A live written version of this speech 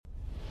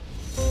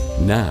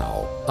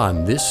Now,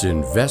 on this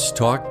Invest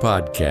Talk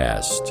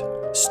podcast,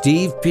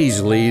 Steve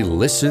Peasley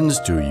listens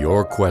to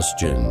your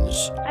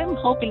questions. I'm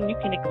hoping you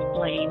can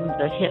explain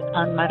the hit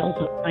on metals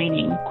of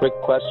mining. Quick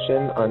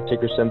question on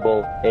ticker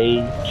symbol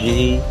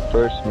AG,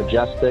 First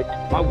Majestic.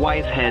 My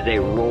wife has a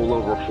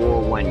rollover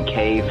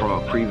 401k from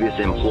a previous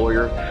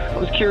employer. I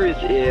was curious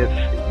if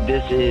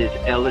this is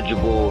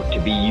eligible to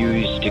be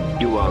used to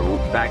do a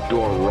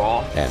backdoor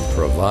Roth. And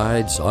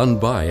provides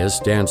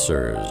unbiased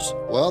answers.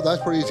 Well,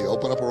 that's pretty easy.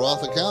 Open up a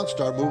Roth account,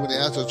 start moving the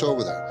assets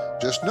over there.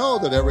 Just know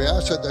that every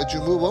asset that you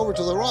move over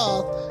to the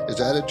Roth is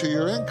added to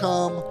your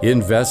income.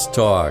 Invest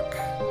Talk.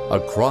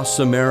 Across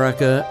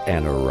America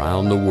and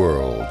around the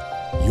world.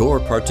 Your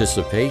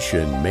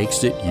participation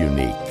makes it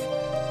unique.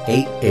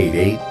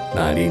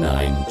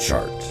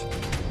 888-99-CHART.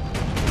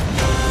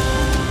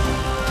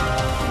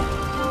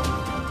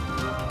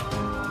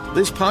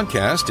 This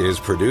podcast is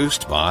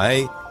produced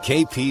by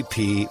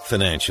KPP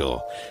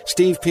Financial.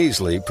 Steve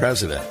Peasley,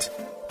 President.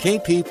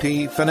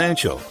 KPP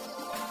Financial.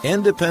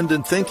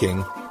 Independent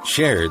thinking,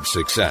 shared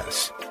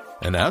success.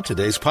 And now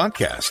today's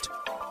podcast.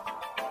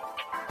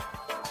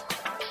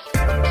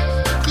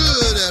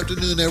 Good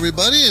afternoon,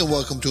 everybody, and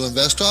welcome to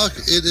Invest Talk.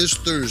 It is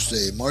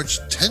Thursday, March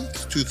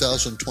 10th,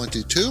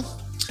 2022.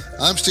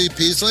 I'm Steve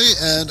Peasley,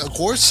 and of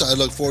course, I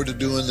look forward to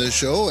doing this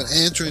show and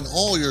answering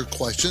all your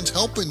questions,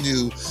 helping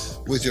you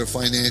with your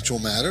financial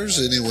matters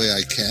any way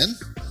I can.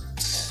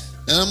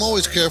 And I'm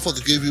always careful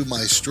to give you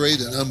my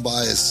straight and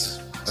unbiased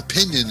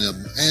opinion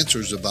and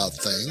answers about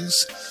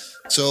things.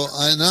 So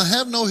I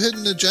have no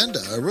hidden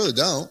agenda. I really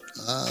don't.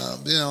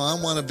 I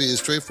want to be as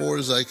straightforward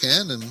as I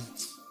can. And,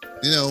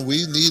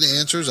 we need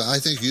answers. I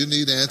think you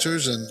need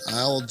answers, and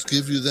I'll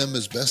give you them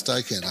as best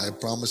I can. I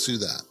promise you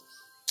that.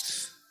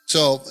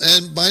 So,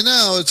 and by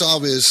now it's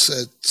obvious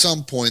at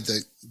some point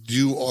that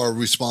you are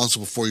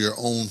responsible for your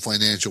own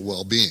financial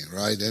well-being,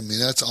 right? I mean,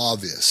 that's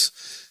obvious.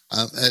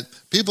 And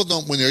people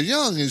don't, when you're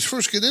young, you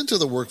first get into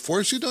the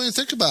workforce, you don't even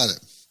think about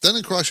it.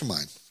 Doesn't cross your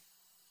mind.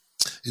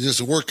 You're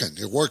just working.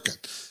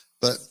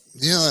 But,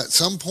 at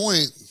some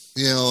point,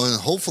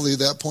 and hopefully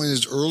that point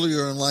is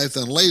earlier in life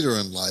than later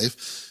in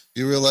life,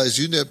 you realize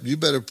you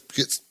better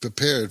get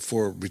prepared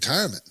for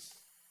retirement.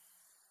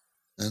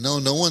 And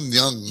no one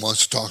young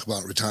wants to talk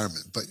about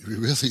retirement, but you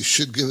really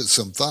should give it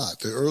some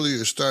thought. The earlier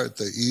you start,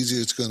 the easier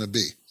it's going to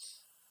be.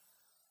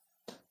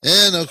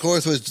 And, of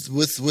course,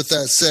 with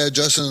that said,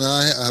 Justin and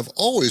I have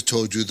always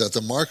told you that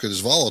the market is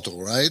volatile,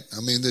 right?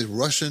 I mean, the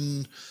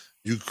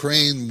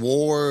Russian-Ukraine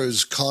war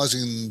is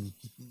causing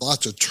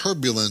lots of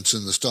turbulence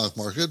in the stock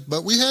market,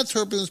 but we had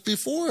turbulence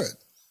before it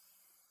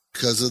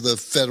because of the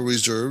Federal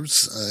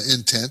Reserve's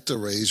intent to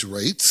raise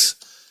rates.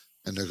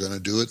 And they're going to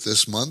do it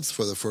this month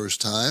for the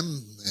first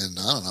time in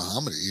I don't know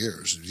how many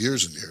years and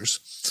years.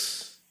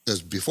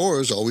 Because before it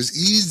was always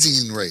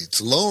easing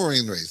rates,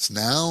 lowering rates.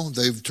 Now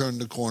they've turned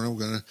the corner. We're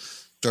going to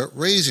start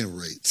raising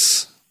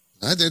rates.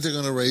 And I think they're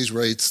going to raise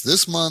rates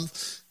this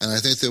month, and I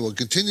think they will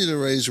continue to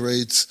raise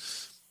rates.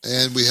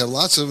 And we had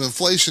lots of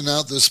inflation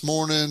out this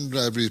morning.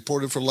 I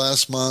reported for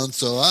last month,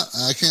 so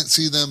I can't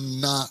see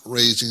them not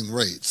raising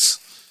rates.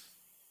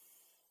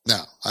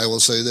 Now, I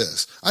will say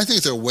this. I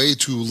think they're way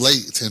too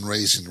late in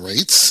raising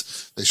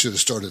rates. They should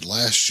have started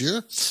last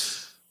year.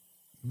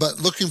 But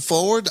looking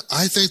forward,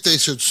 I think they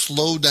should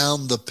slow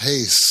down the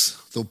pace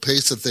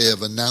that they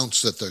have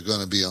announced that they're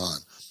going to be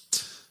on.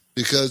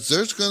 Because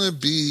there's going to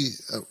be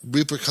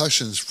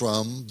repercussions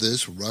from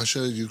this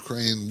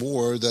Russia-Ukraine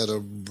war that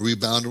are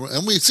rebounding.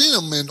 And we've seen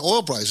them in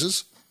oil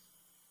prices.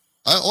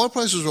 Oil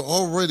prices are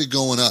already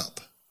going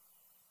up.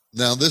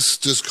 Now, this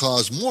just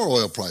caused more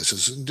oil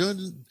prices. And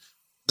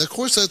of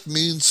course, that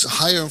means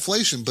higher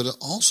inflation, but it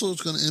also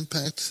is going to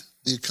impact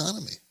the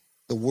economy,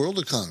 the world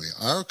economy,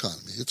 our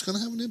economy. It's going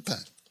to have an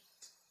impact.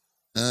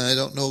 And I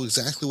don't know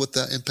exactly what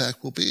that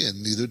impact will be,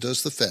 and neither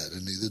does the Fed,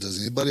 and neither does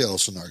anybody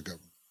else in our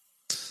government.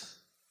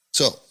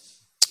 So,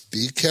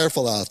 be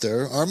careful out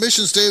there. Our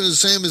mission statement is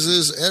the same as it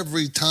is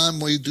every time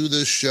we do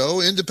this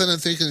show.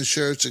 Independent thinking and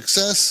shared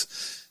success.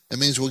 It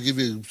means we'll give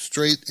you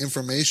straight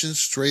information,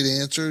 straight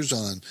answers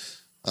on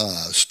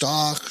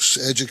stocks,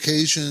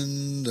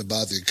 education,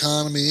 about the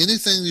economy,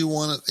 anything you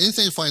want,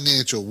 anything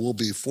financial will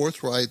be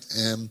forthright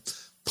and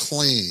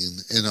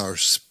plain in our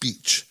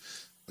speech.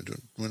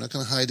 We're not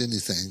going to hide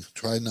anything.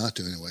 Try not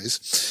to anyways.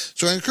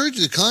 So I encourage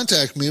you to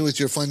contact me with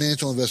your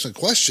financial investment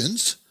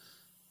questions.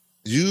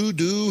 You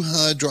do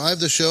drive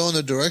the show in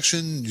the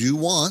direction you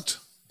want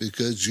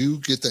because you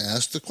get to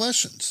ask the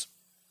questions.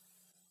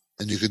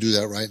 And you can do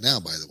that right now,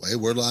 by the way.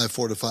 We're live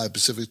 4 to 5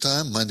 Pacific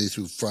time, Monday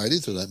through Friday,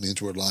 so that means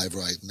we're live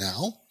right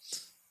now.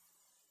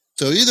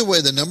 So either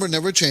way, the number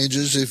never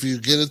changes. If you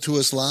get it to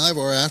us live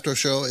or after our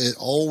show, it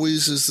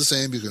always is the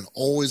same. You can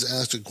always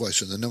ask a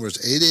question. The number is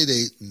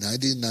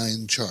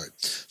 888-99-CHART.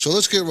 So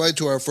let's get right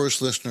to our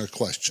first listener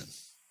question.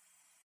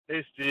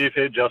 Hey, Steve.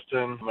 Hey,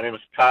 Justin. My name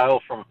is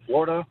Kyle from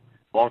Florida.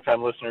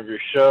 Longtime listener of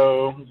your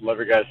show. Love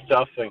your guys'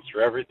 stuff. Thanks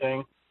for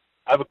everything.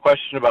 I have a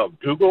question about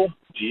Google,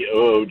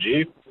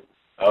 GOOG.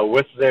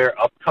 With their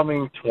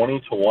upcoming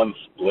 20-to-1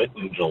 split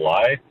in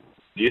July,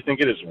 do Do you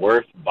think it is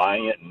worth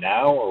buying it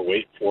now or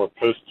wait for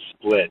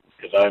post-split?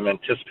 Because I'm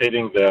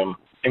anticipating them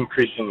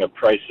increasing the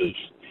prices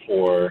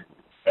for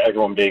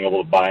everyone being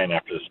able to buy in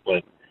after the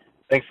split.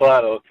 Thanks a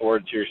lot. I look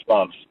forward to your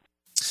response.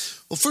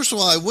 Well, first of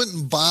all, I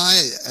wouldn't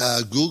buy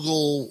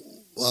Google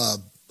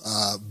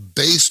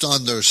based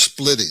on their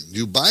splitting.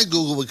 You buy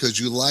Google because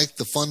you like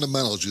the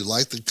fundamentals, you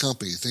like the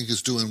company, you think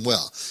it's doing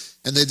well.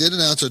 And they did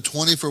announce a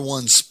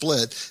 20-for-1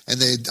 split, and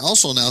they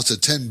also announced a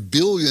 $10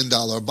 billion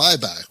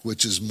buyback,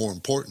 which is more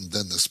important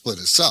than the split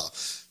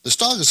itself. The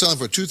stock is selling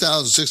for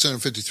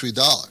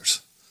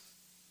 $2,653.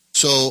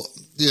 So,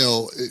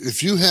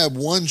 if you have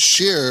one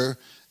share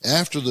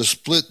after the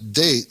split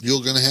date,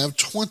 you're going to have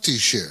 20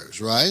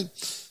 shares, right?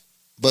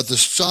 But the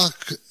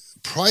stock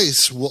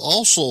price will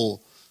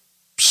also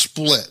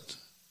split,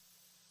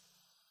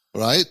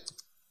 right?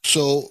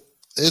 So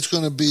it's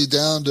going to be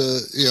down to,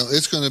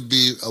 it's going to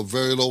be a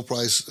very low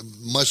price,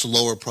 much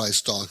lower price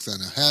stock than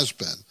it has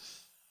been.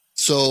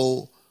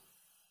 So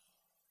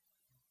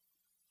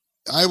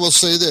I will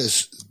say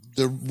this,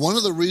 one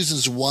of the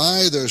reasons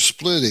why they're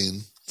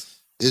splitting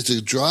is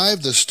to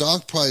drive the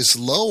stock price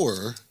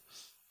lower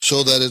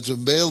so that it's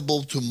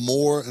available to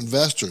more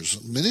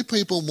investors. Many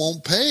people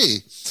won't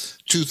pay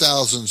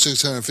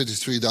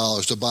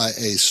 $2,653 to buy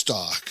a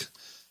stock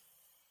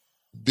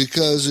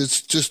because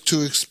it's just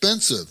too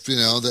expensive.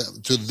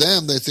 To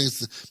them, they think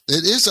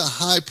it is a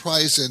high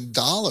price in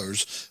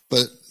dollars,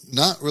 but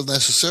not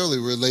necessarily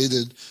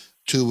related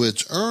to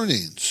its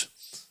earnings.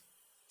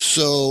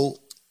 So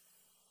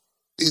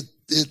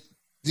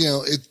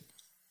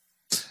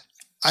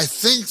I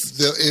think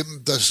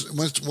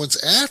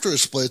once after it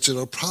splits,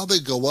 it'll probably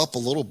go up a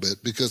little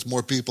bit because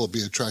more people will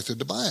be attracted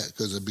to buy it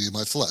because it'd be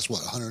much less.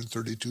 What,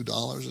 $132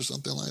 or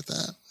something like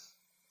that?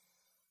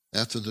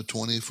 After the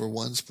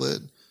 20-for-1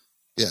 split?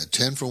 Yeah,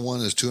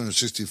 10-for-1 is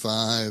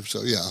 $265.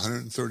 So yeah,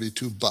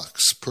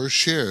 $132 per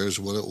share is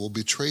what it will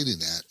be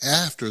trading at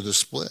after the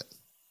split.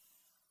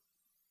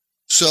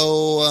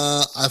 So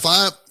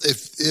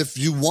if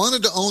you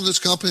wanted to own this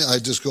company,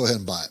 I'd just go ahead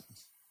and buy it.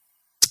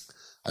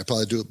 I'd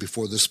probably do it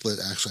before this split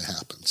actually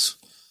happens.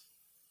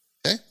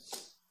 Okay?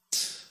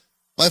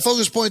 My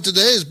focus point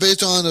today is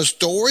based on a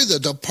story. The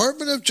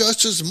Department of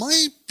Justice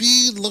might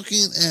be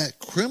looking at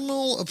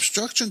criminal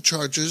obstruction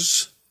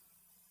charges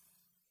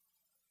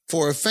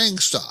for a FAANG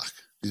stock.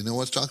 Do you know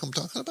what stock I'm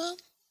talking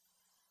about?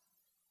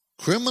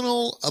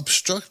 Criminal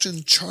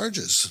obstruction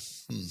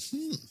charges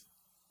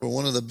for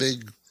one of the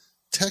big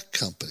tech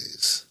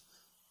companies.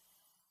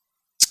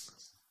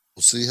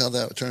 We'll see how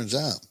that turns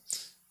out.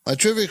 My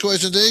trivia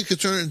question today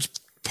concerns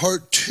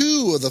part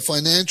 2 of the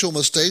financial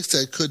mistakes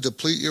that could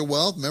deplete your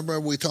wealth. Remember,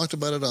 we talked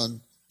about it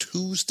on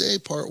Tuesday,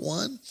 part 1?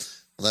 Well,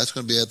 that's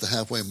going to be at the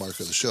halfway mark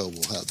of the show.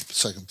 We'll have the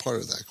second part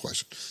of that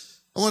question.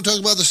 I want to talk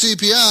about the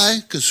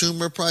CPI,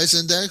 Consumer Price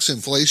Index,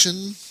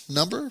 inflation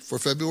number for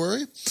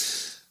February.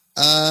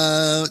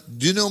 Do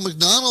you know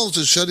McDonald's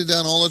is shutting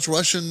down all its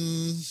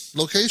Russian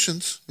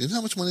locations? You know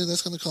how much money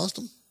that's going to cost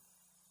them?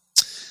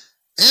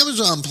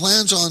 Amazon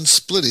plans on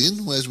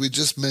splitting, as we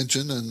just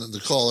mentioned in the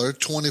caller,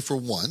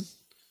 20-for-1.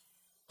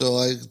 So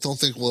I don't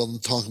think we'll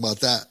talk about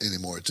that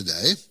anymore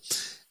today.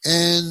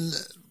 And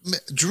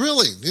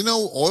drilling.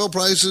 Oil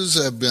prices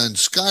have been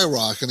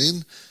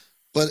skyrocketing,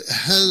 but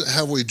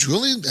have we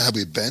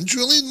been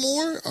drilling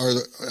more?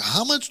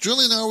 How much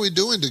drilling are we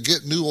doing to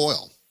get new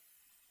oil?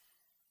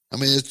 I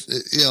mean,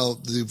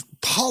 the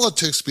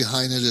politics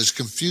behind it is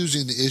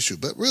confusing the issue.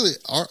 But really,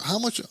 how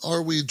much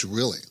are we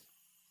drilling?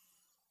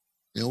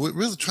 We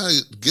really try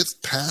to get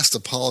past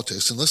the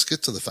politics and let's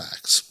get to the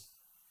facts.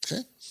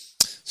 Okay?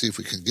 See if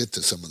we can get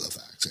to some of the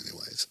facts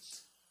anyways.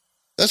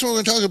 That's what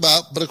we're going to talk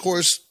about. But of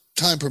course,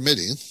 time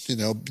permitting,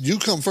 you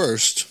come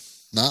first,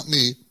 not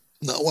me.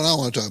 Not what I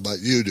want to talk about.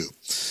 You do.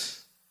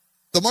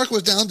 The market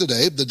was down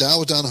today. The Dow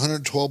was down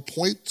 112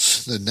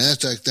 points. The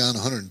NASDAQ down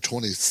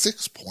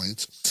 126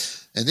 points.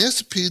 And the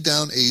S&P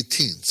down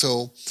 18.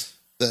 So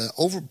the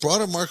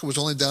broader market was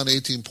only down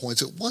 18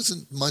 points. It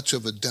wasn't much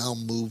of a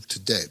down move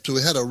today. So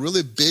we had a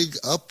really big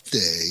up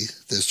day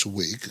this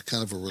week,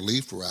 kind of a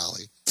relief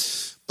rally,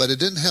 but it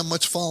didn't have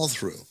much follow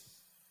through.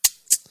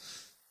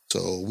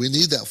 So we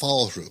need that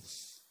follow through,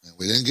 and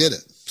we didn't get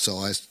it.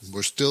 So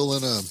we're still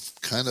in a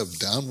kind of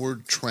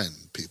downward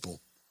trend, people.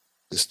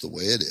 It's the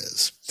way it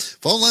is.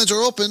 Phone lines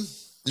are open.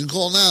 You can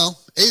call now,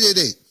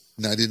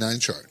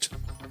 888-99-CHART.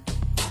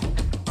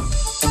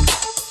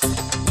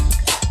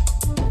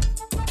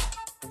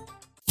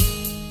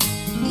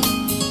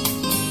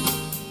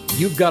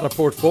 You've got a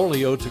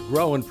portfolio to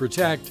grow and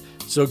protect,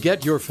 so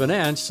get your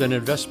finance and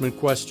investment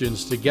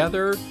questions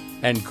together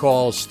and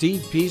call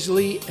Steve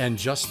Peasley and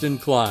Justin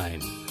Klein.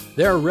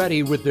 They're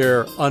ready with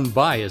their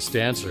unbiased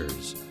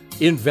answers.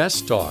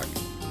 Invest Talk,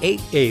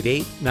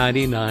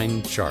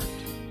 888-99-CHART.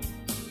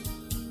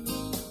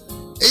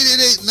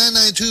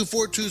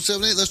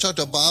 888-992-4278. Let's talk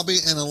to Bobby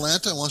in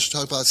Atlanta. I want to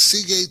talk about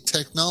Seagate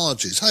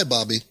Technologies. Hi,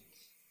 Bobby.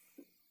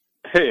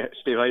 Hey,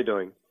 Steve. How you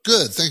doing?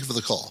 Good. Thank you for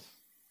the call.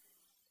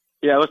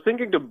 Yeah, I was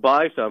thinking to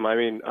buy some. I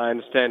mean, I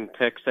understand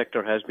tech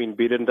sector has been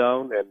beaten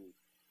down, and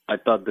I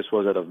thought this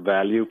was at a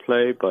value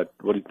play, but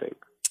what do you think?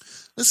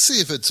 Let's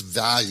see if it's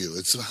value.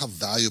 It's how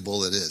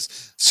valuable it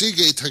is.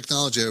 Seagate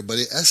Technology,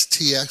 everybody.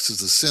 STX is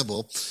the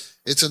symbol.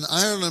 It's an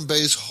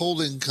Ireland-based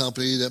holding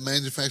company that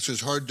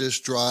manufactures hard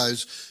disk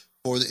drives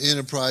for the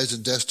enterprise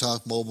and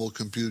desktop mobile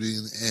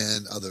computing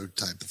and other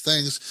type of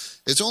things.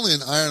 It's only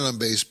in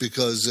Ireland-based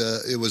because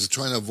it was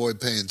trying to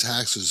avoid paying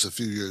taxes a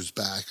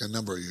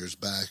number of years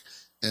back,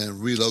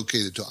 and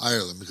relocated to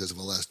Ireland because of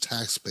a less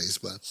tax base,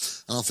 but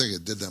I don't think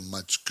it did them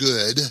much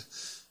good.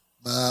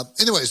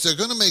 Anyways, they're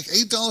going to make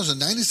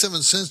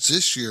 $8.97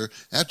 this year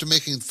after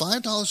making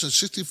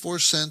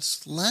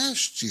 $5.64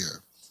 last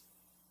year.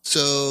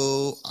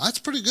 So that's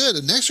pretty good.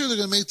 And next year they're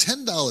going to make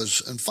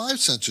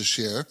 $10.05 a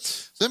share.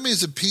 So that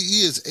means the PE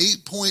is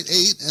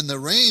 8.8 and the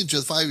range, the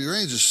 5-year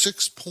range, is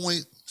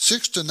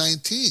 6.6 to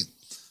 19.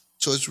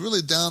 So it's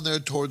really down there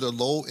toward the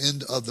low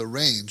end of the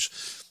range.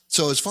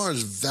 So as far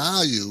as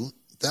value,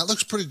 that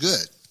looks pretty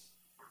good.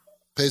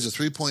 Pays a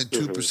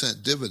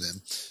 3.2%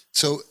 dividend.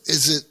 So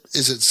is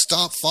it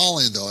stopped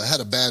falling though? It had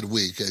a bad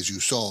week, as you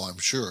saw, I'm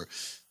sure.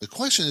 The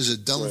question is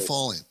it done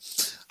falling?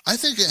 I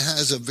think it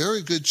has a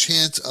very good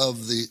chance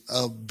of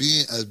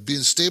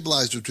being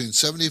stabilized between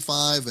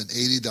 $75 and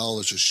 $80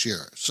 a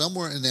share,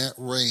 somewhere in that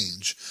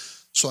range.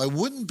 So I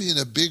wouldn't be in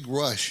a big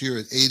rush here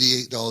at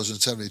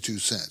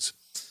 $88.72.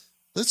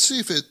 Let's see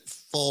if it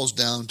falls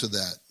down to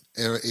that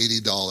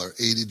 $80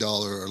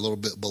 or a little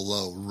bit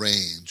below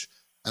range.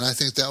 And I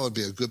think that would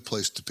be a good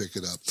place to pick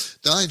it up.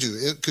 Mind you,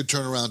 it could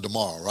turn around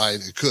tomorrow, right?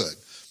 It could.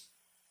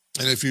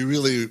 And if you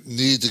really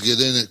need to get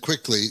in it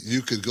quickly,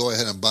 you could go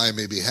ahead and buy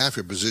maybe half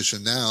your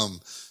position now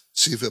and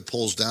see if it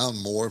pulls down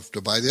more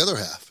to buy the other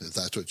half, if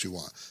that's what you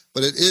want.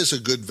 But it is a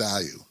good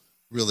value,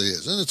 really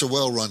is. And it's a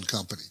well-run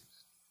company.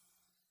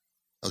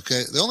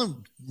 Okay? The only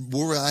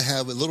worry I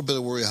have, a little bit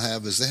of worry I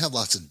have, is they have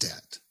lots of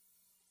debt.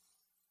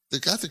 They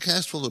got the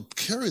cash flow to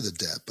carry the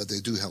debt, but they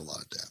do have a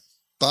lot of debt.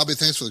 Bobby,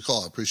 thanks for the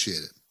call. I appreciate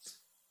it.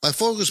 My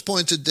focus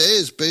point today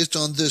is based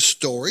on this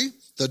story.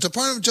 The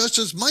Department of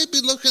Justice might be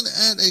looking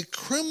at a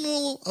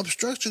criminal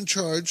obstruction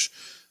charge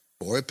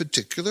for a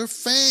particular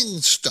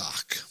FAANG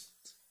stock.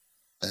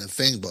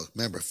 FAANG book,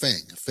 remember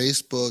FAANG,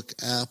 Facebook,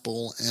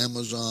 Apple,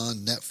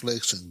 Amazon,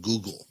 Netflix, and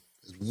Google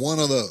is one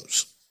of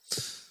those.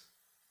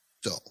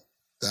 So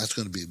that's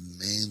going to be the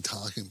main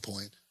talking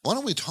point. Why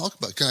don't we talk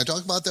about, can I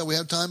talk about that? We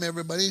have time,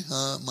 everybody?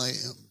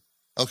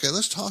 Okay,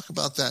 let's talk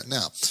about that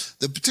now.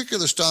 The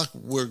particular stock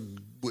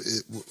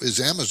is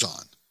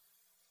Amazon.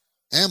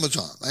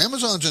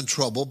 Amazon's in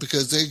trouble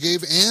because they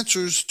gave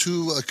answers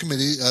to a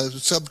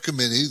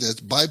subcommittee,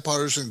 that's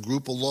bipartisan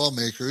group of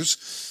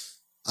lawmakers,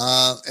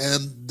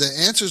 and the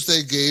answers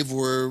they gave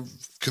were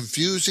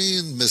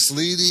confusing,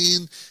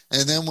 misleading,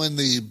 and then when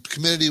the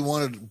committee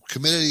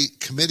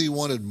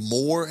wanted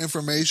more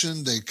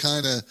information, they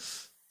kind of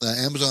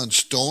Amazon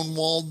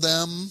stonewalled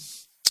them.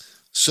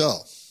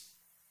 So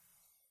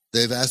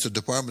they've asked the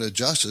Department of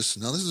Justice.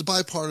 Now this is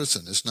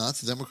bipartisan. It's not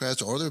the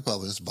Democrats or the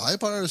Republicans.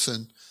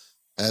 Bipartisan.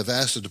 Have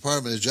asked the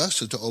Department of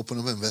Justice to open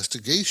an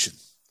investigation.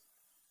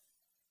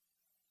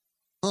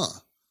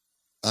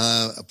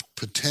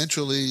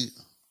 Potentially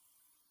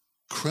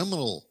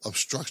criminal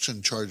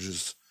obstruction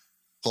charges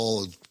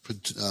called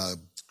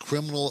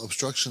criminal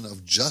obstruction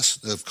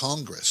of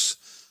Congress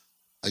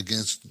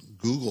against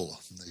Google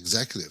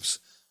executives.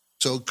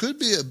 So it could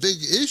be a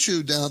big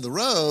issue down the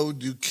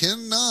road. You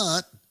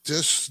cannot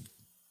just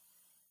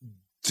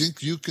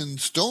think you can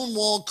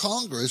stonewall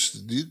Congress.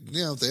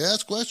 If they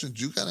ask questions,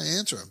 you got to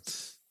answer them.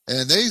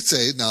 And they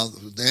say, now,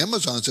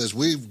 Amazon says,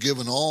 we've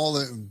given all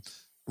the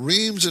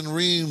reams and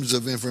reams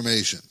of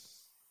information.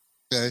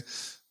 Okay?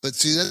 But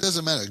see, that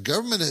doesn't matter.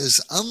 Government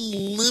has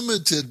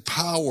unlimited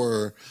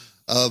power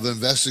of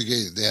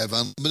investigating. They have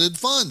unlimited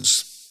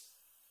funds.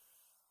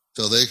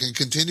 So they can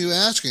continue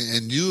asking.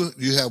 And you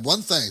have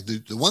one thing.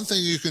 The one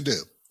thing you can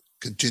do,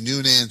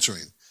 continue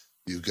answering.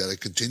 You've got to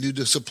continue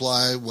to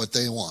supply what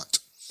they want,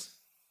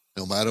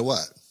 no matter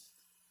what.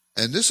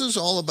 And this is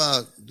all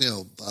about,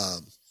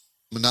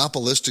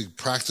 monopolistic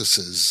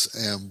practices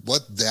and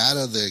what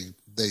data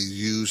they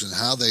use and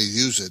how they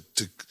use it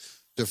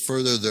to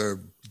further their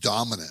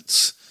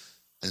dominance.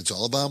 And it's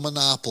all about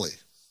monopoly.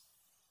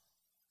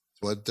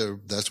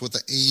 That's what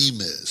the aim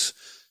is.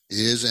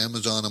 Is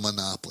Amazon a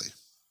monopoly?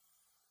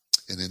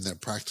 And in their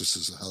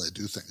practices of how they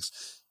do things.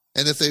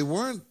 And if they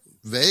weren't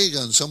vague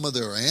on some of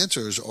their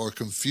answers or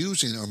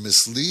confusing or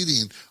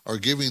misleading or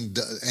giving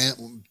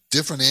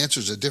different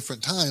answers at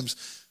different times,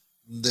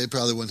 they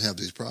probably wouldn't have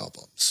these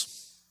problems.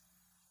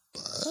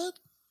 But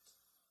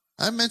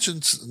I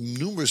mentioned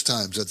numerous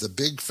times that the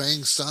big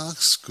FAANG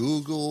stocks,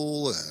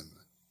 Google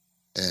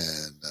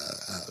and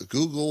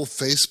Google,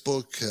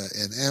 Facebook,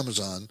 and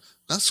Amazon,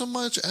 not so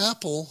much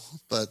Apple,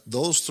 but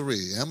those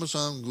three,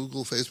 Amazon,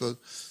 Google, Facebook,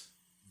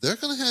 they're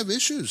going to have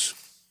issues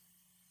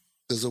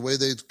because the way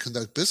they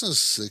conduct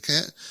business, they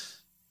can't,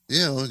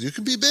 you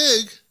can be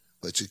big,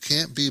 but you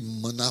can't be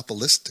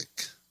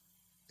monopolistic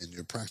in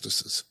your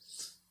practices.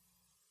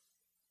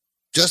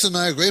 Justin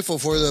and I are grateful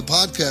for the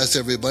podcast,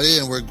 everybody,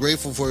 and we're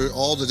grateful for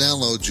all the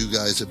downloads you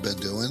guys have been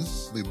doing.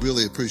 We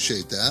really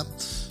appreciate that.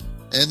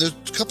 And there's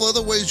a couple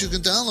other ways you can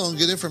download and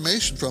get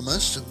information from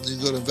us. You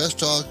can go to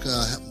InvestTalk.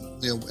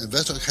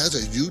 InvestTalk has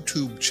a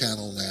YouTube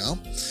channel now,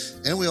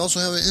 and we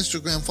also have an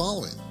Instagram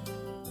following.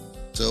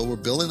 So we're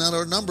building out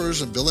our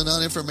numbers and building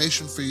out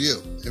information for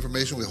you.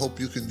 Information we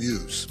hope you can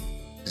use.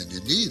 And you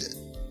need it.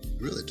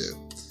 You really do.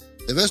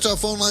 The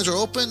InvestTalk phone lines are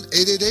open,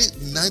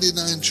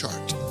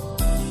 888-99-CHART.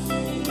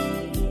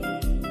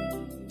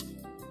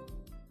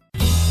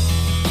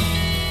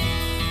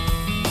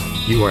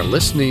 You are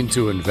listening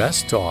to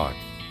Invest Talk.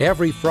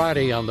 Every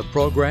Friday on the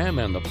program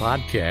and the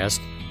podcast,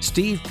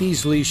 Steve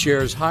Peasley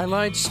shares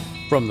highlights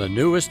from the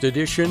newest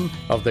edition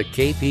of the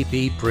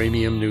KPP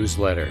Premium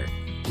Newsletter.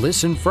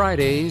 Listen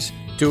Fridays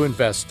to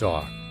Invest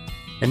Talk.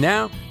 And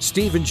now,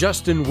 Steve and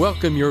Justin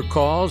welcome your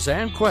calls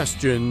and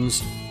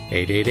questions.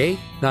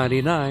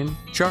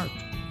 888-99-CHART.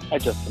 Hi,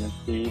 Justin and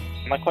Steve.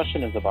 My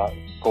question is about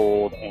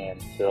gold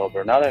and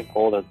silver. Now that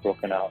gold has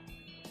broken out,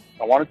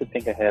 I wanted to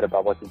think ahead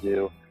about what to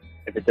do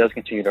if it does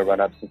continue to run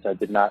up, since I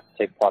did not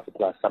take profits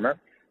last summer.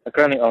 I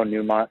currently own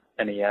Newmont,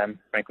 NEM,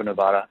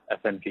 Franco-Nevada,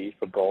 FNV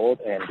for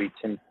gold, and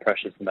Wheaton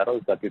Precious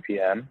Metals,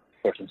 WPM,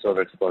 for some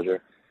silver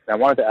exposure. And I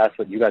wanted to ask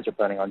what you guys are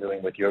planning on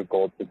doing with your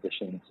gold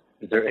positions.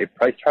 Is there a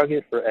price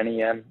target for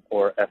NEM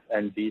or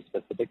FNV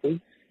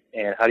specifically?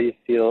 And how do you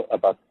feel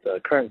about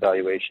the current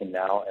valuation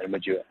now, and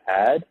would you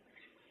add?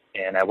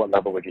 And at what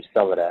level would you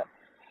sell it at?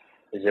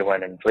 Is it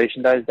when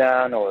inflation dies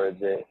down, or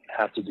does it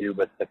have to do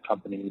with the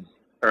company's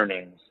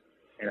earnings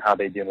and how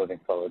they do moving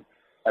forward?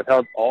 I've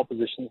held all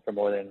positions for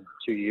more than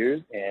 2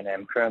 years, and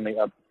I'm currently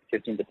up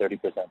 15 to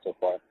 30% so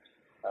far.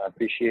 I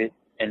appreciate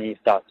any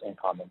thoughts and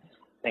comments.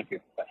 Thank you.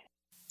 Bye.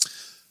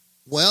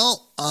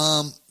 Well,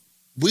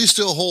 we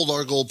still hold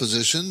our gold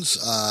positions.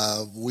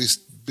 We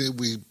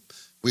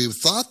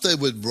thought they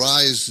would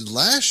rise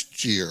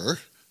last year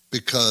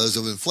because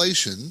of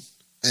inflation,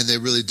 and they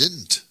really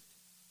didn't.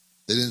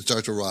 They didn't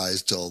start to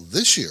rise till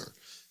this year.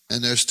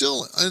 And they're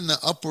still in the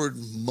upward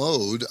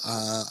mode.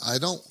 I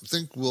don't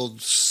think we're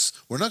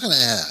not going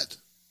to add.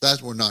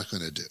 That we're not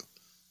going to do.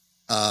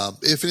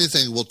 If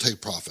anything, we'll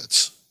take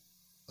profits.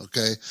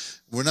 Okay?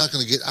 We're not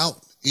going to get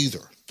out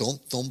either.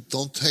 Don't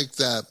take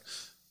that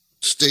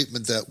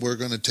statement that we're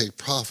going to take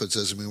profits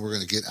as I mean we're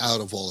going to get out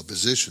of all the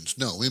positions.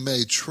 No, we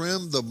may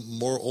trim the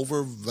more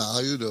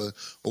overvalued or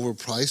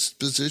overpriced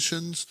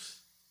positions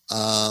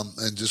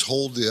and just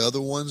hold the other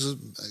ones.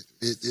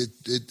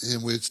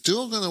 And we're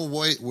still going to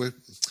wait. We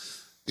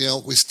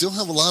still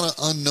have a lot of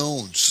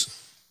unknowns.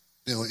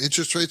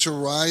 Interest rates are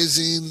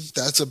rising.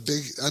 That's a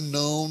big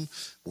unknown.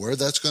 Where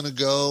that's going to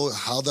go,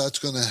 how that's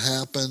going to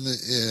happen,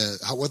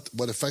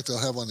 what effect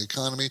it'll have on the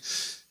economy.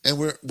 And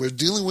we're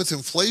dealing with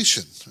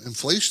inflation.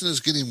 Inflation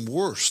is getting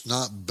worse,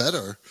 not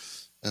better,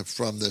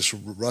 from this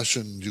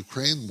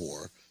Russian-Ukraine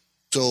war.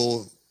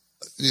 So,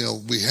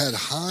 we had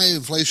high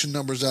inflation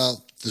numbers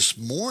out this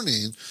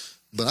morning,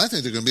 but I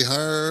think they're going to be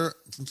higher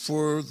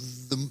for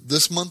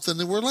this month than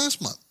they were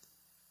last month.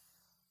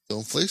 So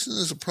inflation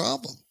is a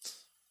problem.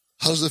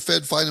 How does the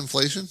Fed fight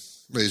inflation?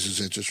 Raises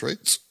interest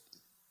rates.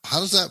 How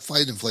does that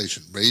fight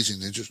inflation?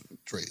 Raising interest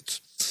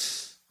rates.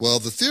 Well,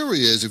 the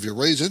theory is if you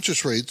raise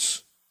interest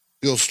rates,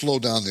 you'll slow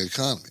down the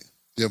economy.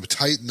 You'll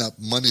tighten up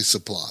money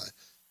supply.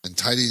 And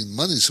tightening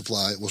money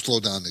supply will slow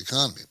down the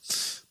economy.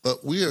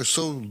 But we are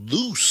so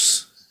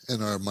loose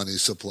in our money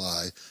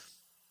supply,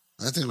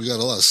 I think we got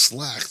a lot of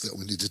slack that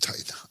we need to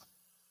tighten up.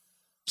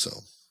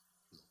 So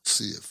we'll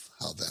see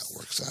how that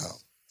works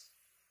out.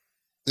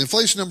 The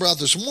inflation number out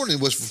this morning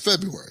was for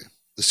February.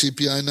 The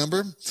CPI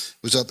number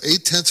was up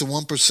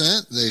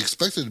 0.8%. They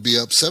expected it to be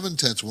up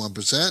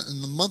 0.7%,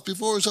 and the month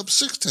before it was up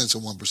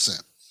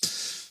 0.6%.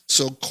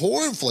 So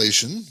core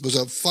inflation was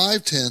up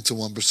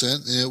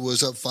 0.5%, and it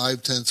was up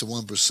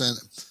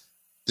 0.5%.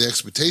 The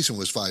expectation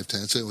was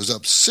 0.5%. It was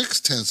up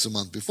 0.6% the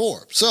month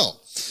before. So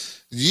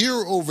year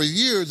over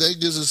year, that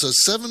gives us a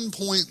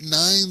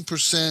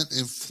 7.9%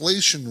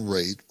 inflation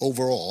rate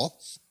overall,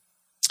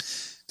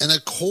 and a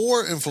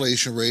core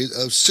inflation rate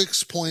of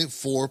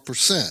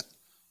 6.4%.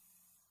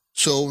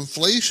 So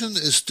inflation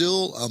is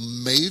still a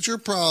major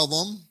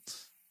problem.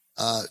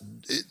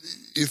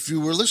 If you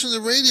were listening to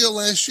the radio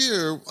last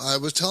year, I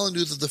was telling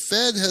you that the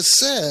Fed has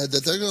said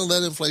that they're going to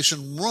let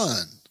inflation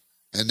run.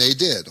 And they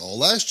did all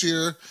last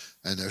year,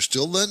 and they're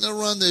still letting it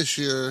run this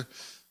year,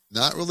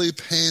 not really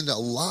paying a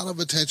lot of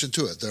attention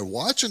to it. They're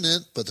watching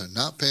it, but they're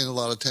not paying a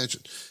lot of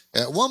attention.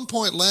 At one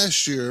point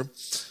last year,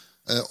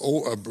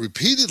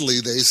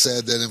 repeatedly they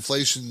said that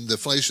inflation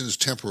is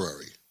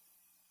temporary.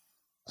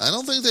 I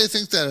don't think they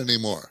think that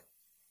anymore.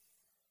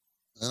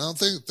 I don't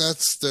think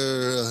that's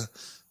their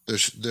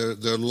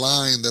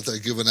line that they're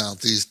giving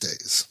out these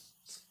days.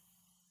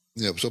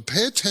 So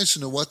pay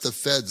attention to what the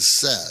Fed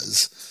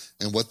says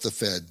and what the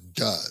Fed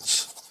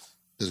does.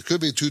 It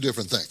could be two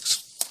different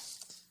things.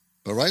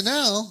 But right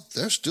now,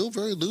 they're still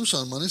very loose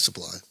on money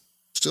supply.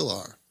 Still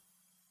are.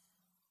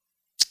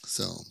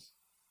 So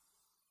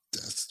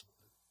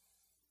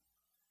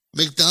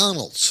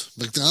McDonald's.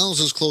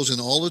 McDonald's is closing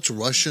all its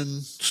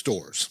Russian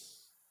stores.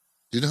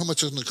 Do you know how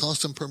much it's going to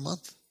cost them per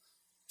month?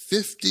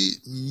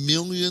 $50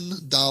 million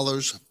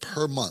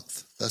per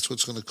month. That's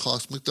what's going to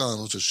cost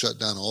McDonald's to shut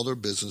down all their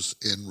business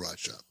in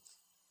Russia.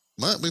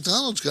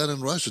 McDonald's got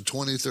in Russia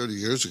 20, 30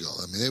 years ago.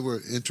 I mean, they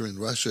were entering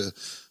Russia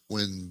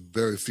when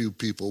very few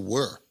people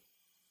were.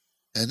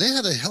 And they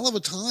had a hell of a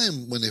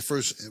time when they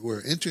first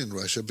were entering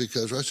Russia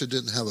because Russia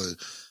didn't have a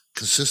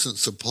consistent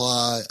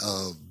supply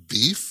of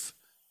beef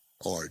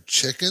or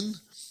chicken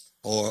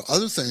or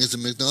other things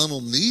that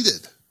McDonald's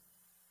needed.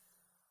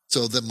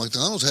 So that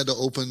McDonald's had to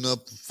open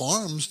up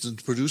farms to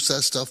produce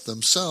that stuff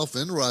themselves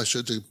in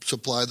Russia to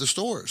supply the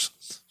stores.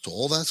 So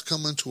all that's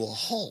coming to a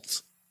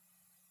halt.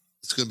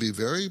 It's going to be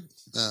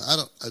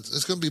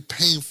it's going to be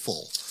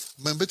painful.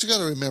 But you got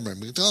to remember,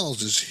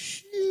 McDonald's is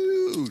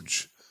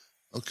huge.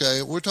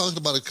 Okay, we're talking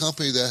about a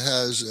company that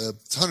has a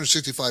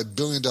 $165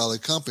 billion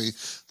company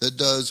that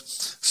does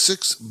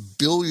 $6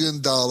 billion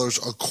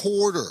a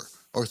quarter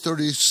or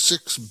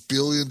 $36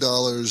 billion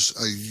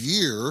a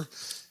year.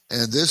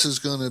 And this is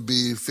going to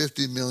be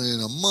 $50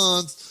 million a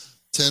month.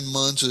 10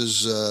 months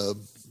is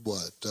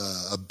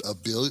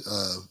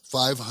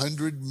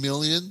 $500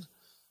 million.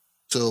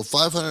 So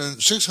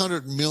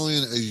 $600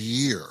 million a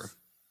year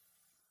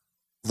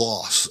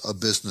loss of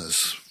business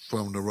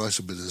from the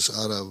Russia business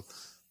out of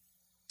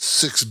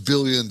 $6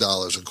 billion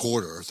a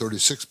quarter, or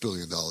 $36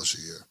 billion a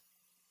year.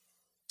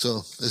 So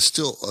it's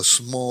still a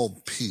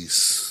small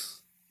piece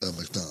of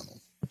McDonald's.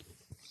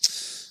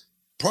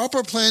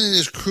 Proper planning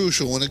is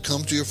crucial when it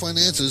comes to your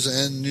finances,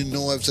 and you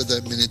know I've said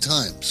that many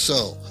times.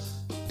 So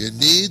you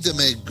need to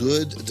make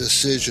good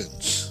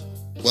decisions,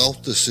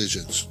 wealth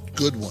decisions,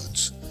 good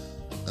ones,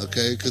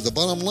 okay? Because the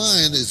bottom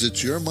line is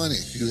it's your money.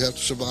 You have to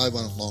survive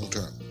on it long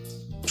term.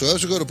 So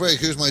as we go to break,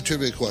 here's my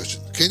trivia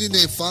question. Can you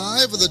name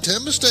 5 of the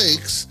 10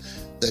 mistakes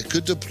that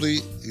could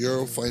deplete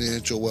your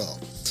financial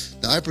wealth?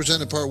 Now, I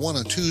presented part 1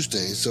 on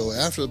Tuesday, so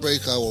after the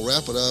break, I will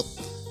wrap it up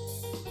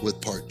with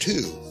part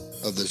 2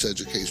 of this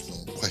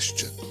educational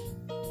question.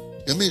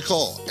 Give me a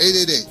call,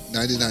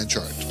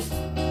 888-99-CHART.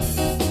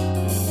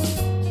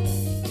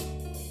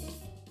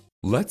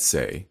 Let's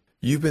say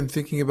you've been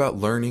thinking about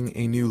learning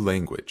a new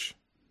language.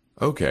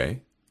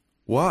 Okay,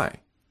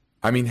 why?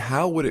 I mean,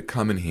 how would it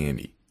come in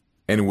handy?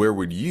 And where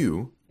would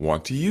you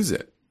want to use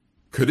it?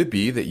 Could it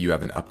be that you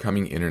have an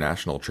upcoming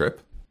international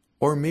trip?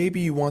 Or maybe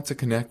you want to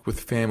connect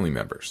with family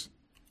members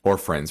or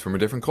friends from a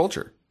different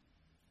culture.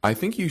 I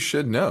think you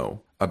should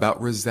know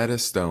about Rosetta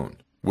Stone.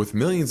 With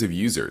millions of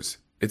users,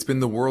 it's been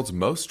the world's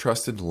most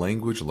trusted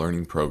language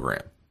learning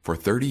program for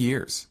 30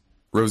 years.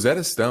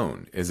 Rosetta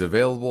Stone is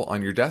available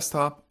on your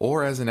desktop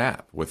or as an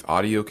app with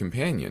audio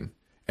companion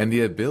and the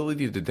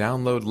ability to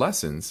download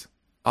lessons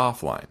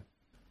offline.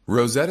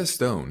 Rosetta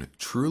Stone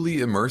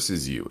truly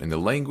immerses you in the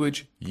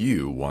language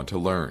you want to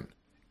learn.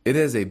 It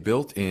has a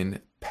built-in,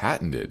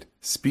 patented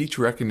speech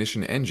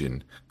recognition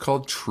engine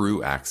called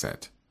True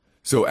Accent.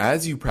 So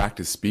as you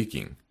practice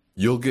speaking,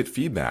 you'll get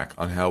feedback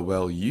on how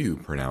well you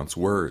pronounce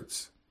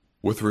words.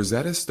 With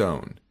Rosetta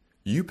Stone,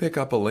 you pick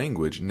up a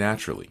language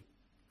naturally,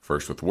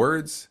 first with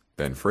words,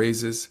 then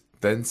phrases,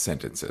 then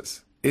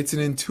sentences. It's an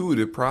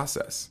intuitive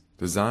process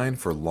designed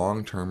for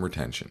long-term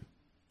retention.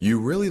 You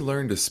really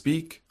learn to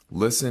speak,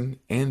 listen,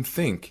 and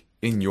think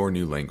in your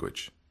new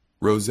language.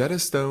 Rosetta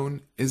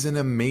Stone is an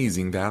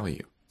amazing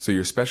value, so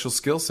your special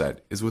skill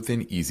set is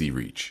within easy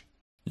reach.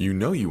 You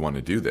know you want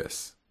to do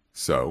this,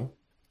 so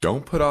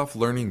don't put off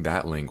learning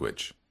that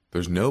language.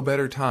 There's no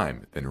better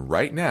time than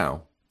right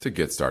now to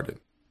get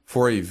started.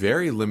 For a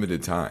very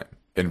limited time,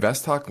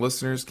 InvestTalk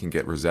listeners can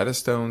get Rosetta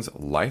Stone's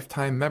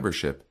lifetime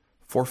membership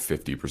for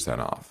 50%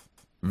 off.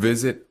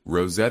 Visit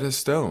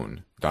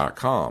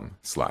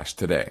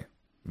rosettastone.com/today.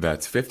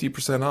 That's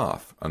 50%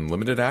 off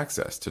unlimited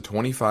access to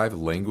 25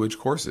 language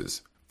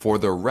courses for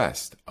the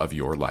rest of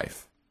your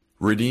life.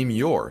 Redeem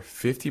your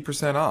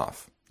 50%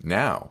 off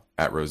now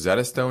at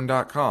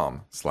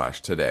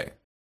rosettastone.com/today.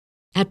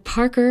 At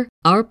Parker,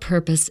 our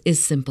purpose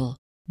is simple.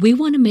 We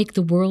want to make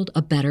the world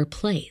a better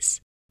place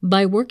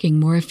by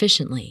working more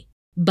efficiently,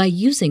 by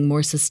using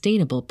more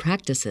sustainable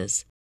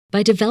practices,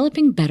 by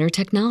developing better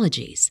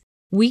technologies.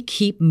 We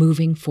keep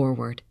moving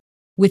forward.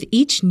 With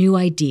each new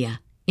idea,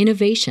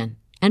 innovation,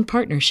 and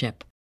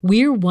partnership,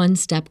 we're one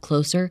step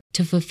closer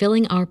to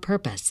fulfilling our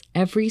purpose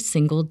every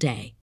single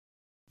day.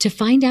 To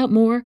find out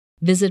more,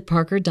 visit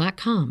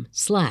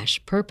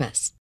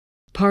parker.com/purpose.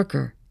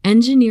 Parker,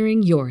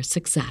 engineering your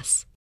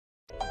success.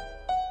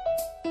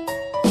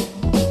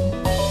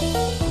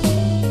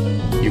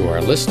 You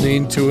are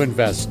listening to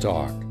Invest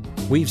Talk.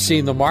 We've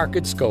seen the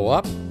markets go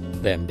up,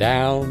 then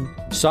down,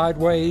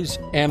 sideways,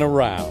 and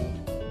around.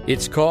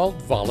 It's called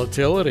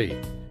volatility.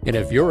 And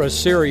if you're a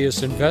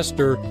serious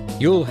investor,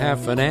 you'll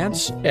have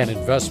finance and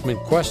investment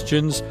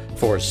questions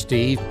for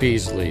Steve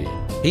Peasley.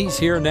 He's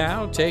here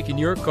now taking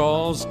your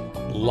calls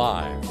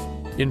live.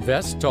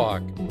 Invest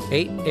Talk,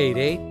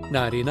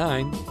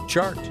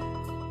 888-99-CHART.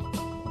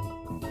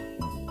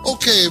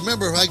 Okay,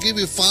 remember, I gave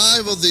you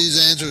 5 of these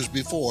answers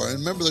before. And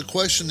remember, the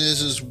question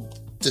is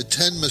the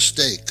 10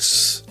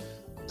 mistakes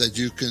that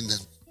you can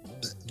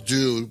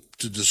do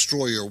to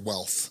destroy your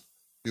wealth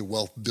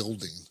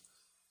building.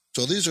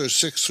 So these are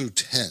 6 through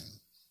 10.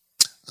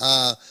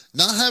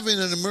 Not having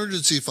an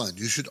emergency fund.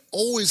 You should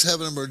always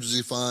have an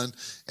emergency fund.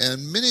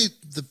 And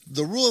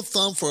the rule of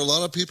thumb for a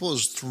lot of people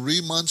is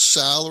 3 months'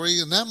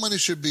 salary, and that money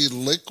should be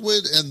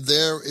liquid and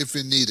there if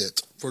you need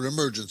it for an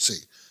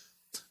emergency.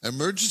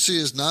 Emergency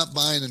is not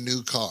buying a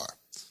new car.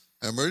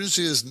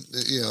 Emergency is,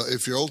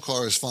 if your old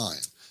car is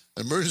fine.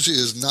 Emergency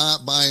is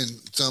not buying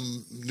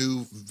some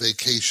new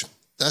vacation.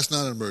 That's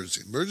not an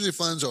emergency. Emergency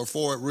funds are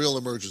for real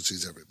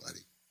emergencies,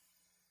 everybody.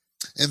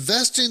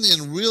 Investing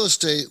in real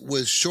estate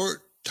with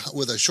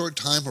a short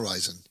time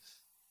horizon.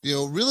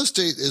 Real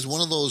estate is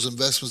one of those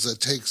investments that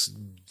takes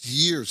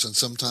years and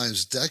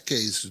sometimes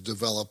decades to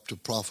develop to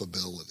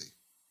profitability.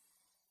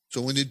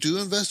 So when you do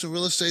invest in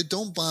real estate,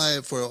 don't buy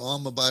it I'm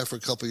going to buy it for a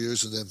couple of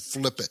years and then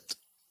flip it.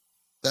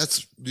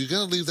 You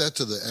got to leave that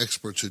to the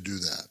experts who do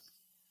that.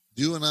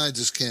 You and I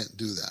just can't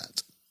do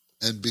that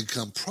and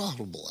become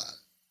profitable at it.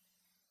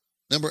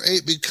 Number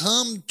 8,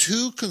 become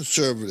too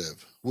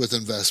conservative with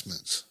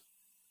investments,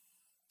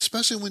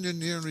 especially when you're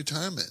near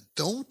retirement.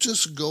 Don't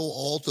just go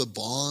all to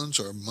bonds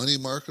or money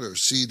market or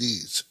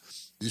CDs.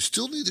 You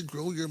still need to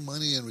grow your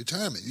money in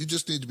retirement. You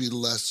just need to be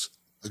less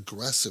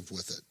aggressive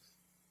with it.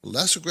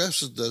 Less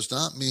aggressive does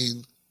not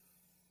mean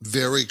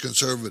very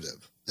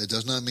conservative. It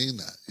does not mean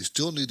that. You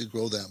still need to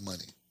grow that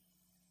money.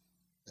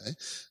 Okay?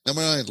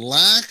 Number 9,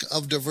 lack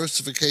of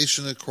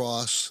diversification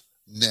across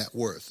net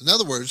worth. In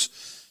other words,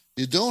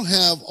 you don't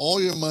have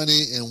all your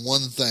money in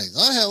one thing.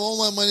 I have all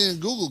my money in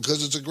Google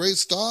because it's a great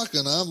stock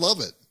and I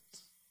love it.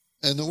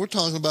 And then we're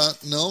talking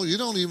about, no, you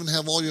don't even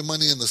have all your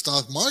money in the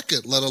stock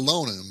market, let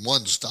alone in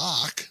one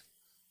stock.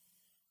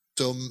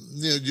 So,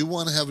 you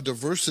want to have a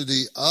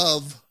diversity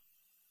of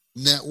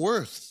net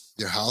worth.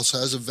 Your house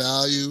has a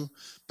value.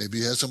 Maybe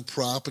you have some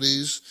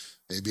properties.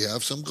 Maybe you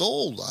have some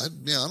gold. I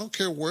don't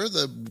care where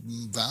the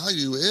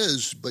value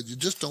is, but you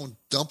just don't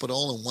dump it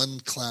all in one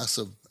class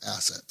of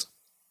asset.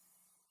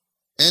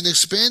 And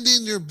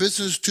expanding your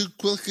business too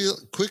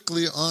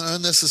quickly or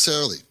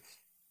unnecessarily.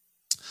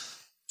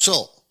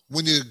 So,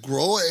 when you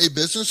grow a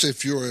business,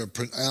 if you're an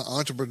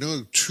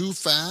entrepreneur too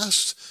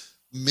fast,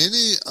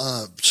 many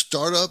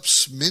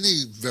startups,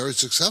 many very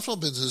successful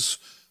businesses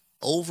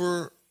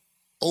over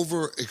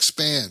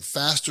expand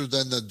faster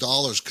than the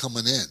dollars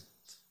coming in.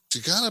 So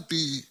you got to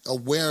be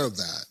aware of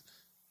that.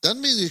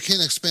 Doesn't mean you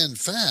can't expand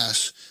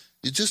fast.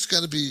 You just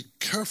got to be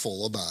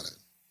careful about it.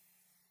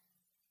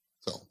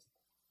 So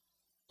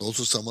those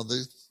are some of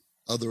the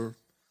other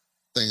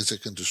things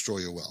that can destroy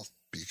your wealth.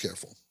 Be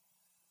careful.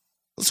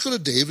 Let's go to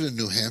David in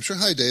New Hampshire.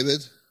 Hi,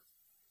 David.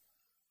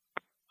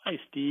 Hi,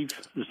 Steve.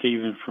 This is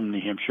David from New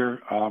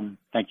Hampshire.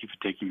 Thank you for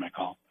taking my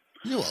call.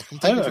 You're welcome.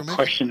 I have a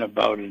question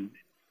about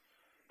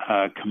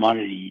a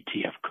commodity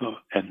ETF,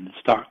 and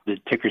the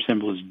ticker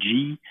symbol is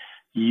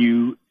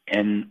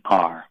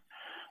GUNR.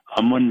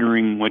 I'm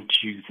wondering what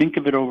you think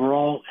of it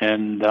overall,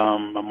 and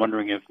I'm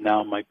wondering if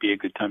now might be a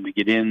good time to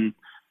get in.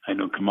 I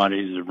know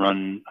commodities have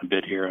run a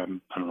bit here. I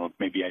don't know if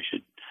maybe I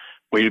should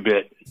wait a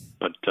bit,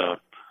 but if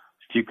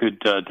you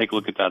could take a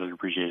look at that, I'd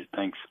appreciate it.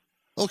 Thanks.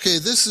 Okay,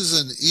 this is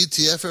an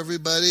ETF,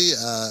 everybody.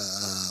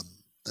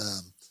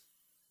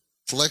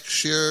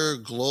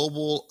 FlexShare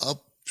Global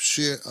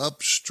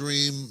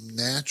Upstream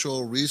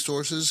Natural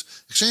Resources.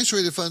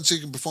 Exchange-traded fund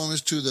seeking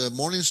performance to the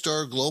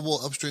Morningstar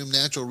Global Upstream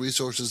Natural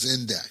Resources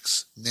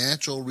Index.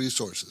 Natural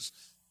resources.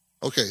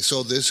 Okay,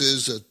 so this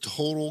is a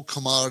total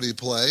commodity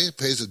play. It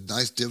pays a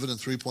nice dividend,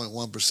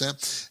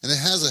 3.1%, and it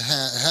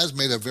has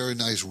made a very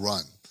nice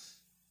run.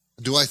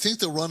 Do I think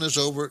the run is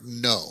over?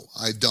 No,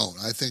 I don't.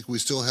 I think we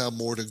still have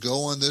more to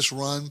go on this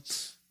run,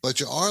 but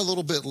you are a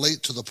little bit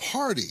late to the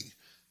party.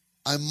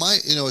 I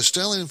might,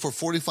 Sterling for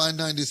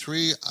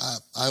 $45.93,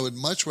 I would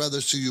much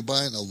rather see you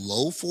buy in the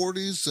low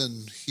 40s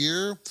than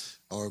here,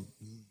 or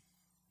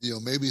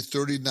maybe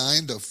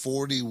 39 to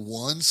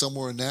 41,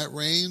 somewhere in that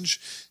range.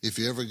 If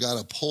you ever got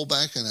a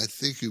pullback, and I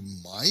think you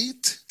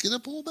might get a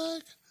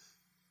pullback,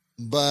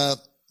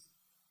 but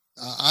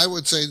I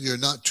would say you're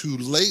not too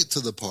late to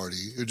the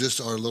party. You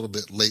just are a little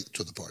bit late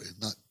to the party,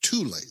 not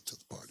too late to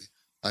the party.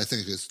 I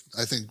think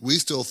we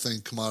still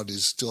think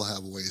commodities still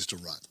have ways to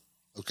run.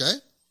 Okay.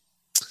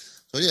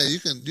 So yeah, you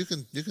can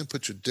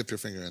dip your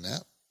finger in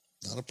that.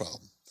 Not a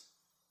problem.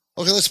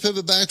 Okay, let's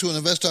pivot back to an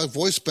InvestTalk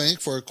Voice Bank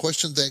for a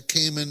question that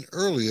came in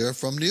earlier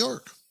from New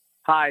York.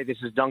 Hi,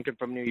 this is Duncan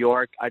from New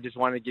York. I just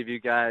want to give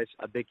you guys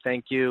a big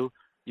thank you.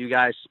 You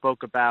guys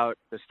spoke about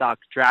the stock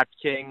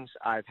DraftKings.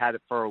 I've had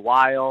it for a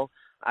while.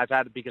 I've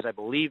had it because I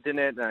believed in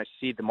it and I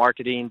see the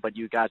marketing, but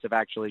you guys have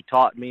actually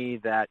taught me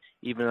that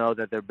even though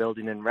that they're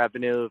building in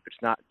revenue, if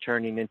it's not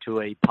turning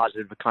into a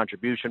positive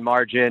contribution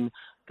margin,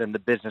 then the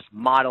business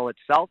model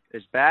itself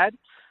is bad.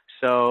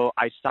 So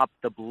I stopped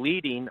the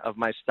bleeding of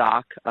my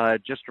stock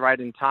just right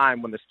in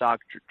time when the stock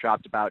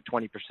dropped about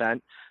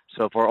 20%.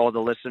 So for all the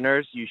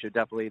listeners, you should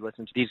definitely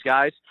listen to these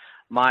guys.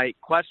 My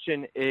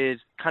question is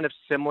kind of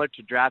similar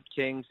to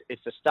DraftKings.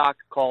 It's a stock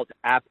called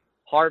App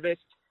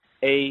Harvest,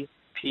 APPH.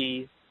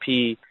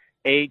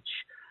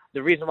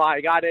 The reason why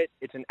I got it,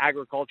 it's an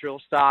agricultural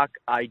stock.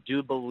 I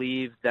do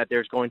believe that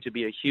there's going to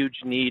be a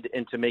huge need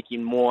into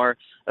making more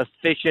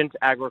efficient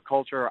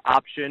agriculture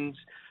options.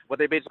 What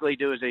they basically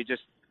do is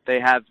they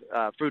have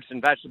fruits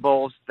and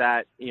vegetables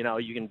that,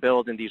 you can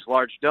build in these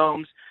large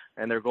domes,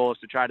 and their goal is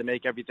to try to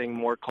make everything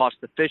more cost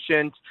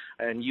efficient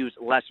and use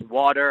less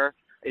water.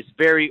 It's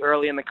very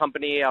early in the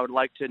company. I would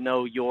like to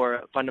know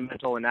your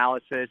fundamental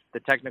analysis.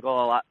 The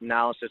technical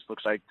analysis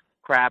looks like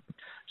crap.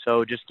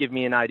 So just give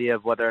me an idea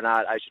of whether or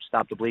not I should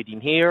stop the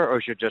bleeding here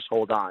or should just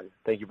hold on.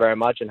 Thank you very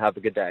much and have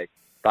a good day.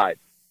 Bye.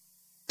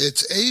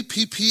 It's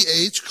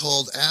APPH,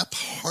 called App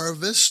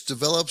Harvest,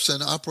 develops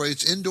and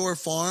operates indoor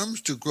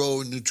farms to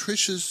grow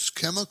nutritious,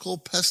 chemical,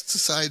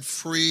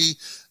 pesticide-free,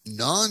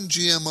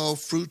 non-GMO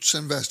fruits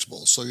and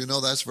vegetables. So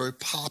that's very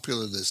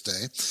popular this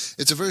day.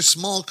 It's a very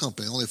small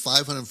company, only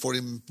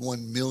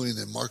 $541 million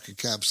in market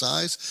cap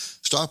size.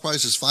 Stock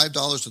price is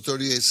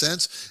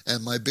 $5.38.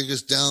 And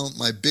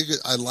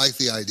I like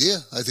the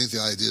idea. I think the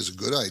idea is a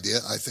good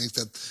idea. I think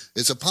that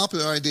it's a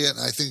popular idea, and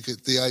I think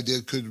the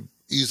idea could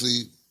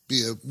easily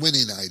be a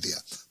winning idea.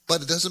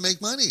 But it doesn't make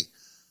money.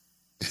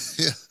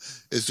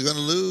 It's going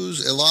to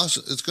lose.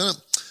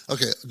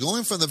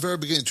 Going from the very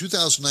beginning,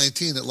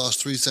 2019, it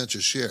lost 3 cents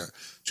a share.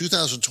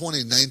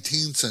 2020,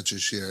 19 cents a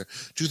share.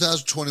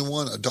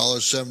 2021,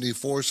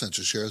 $1.74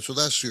 a share. So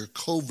that's your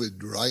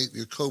COVID, right?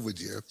 Your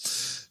COVID year.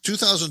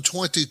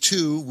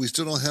 2022, we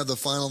still don't have the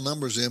final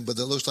numbers in, but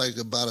it looks like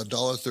about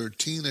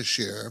 $1.13 a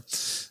share.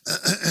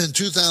 In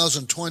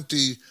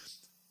 2023,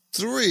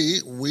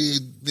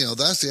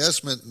 that's the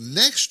estimate.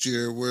 Next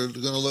year, we're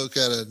going to look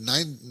at a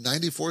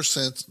 94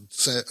 cents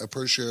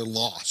per share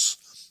loss.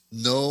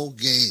 No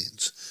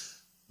gains.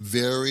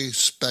 Very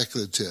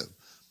speculative.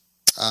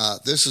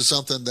 This is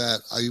something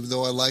that, even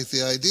though I like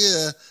the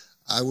idea,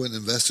 I wouldn't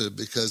invest in it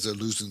because they're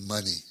losing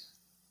money.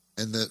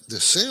 And the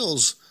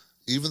sales,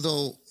 even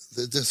though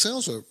the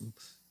sales are,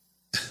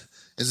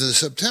 in the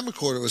September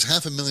quarter, it was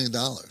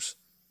 $500,000.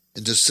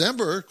 In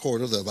December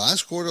quarter, the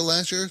last quarter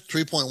last year,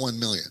 $3.1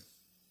 million.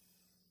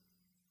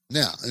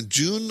 Now, in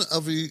June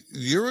of a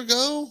year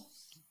ago,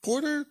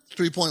 quarter,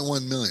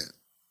 $3.1 million.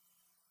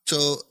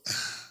 So,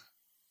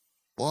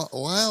 why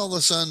all of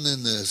a sudden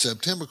in the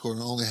September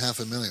quarter only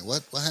 $500,000?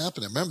 What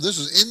happened? Remember, this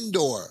is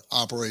indoor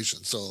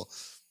operation, so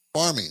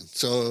farming.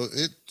 So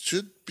it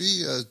should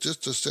be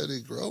just a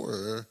steady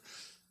grower.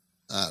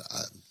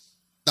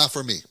 Not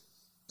for me.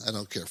 I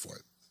don't care for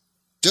it.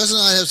 Justin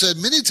and I have said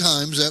many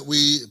times that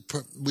we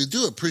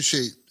do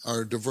appreciate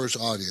our diverse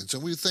audience,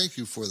 and we thank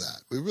you for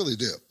that. We really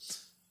do.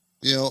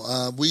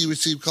 We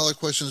receive caller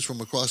questions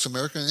from across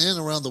America and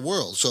around the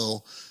world.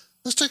 So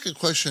let's take a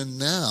question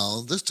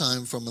now, this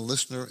time from a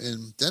listener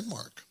in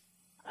Denmark.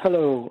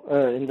 Hello,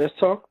 Invest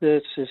Talk.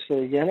 This is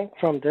Yannick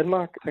from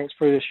Denmark. Thanks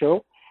for your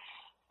show.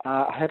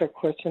 I had a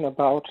question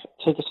about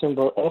ticker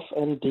symbol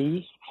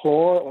FND,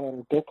 Floor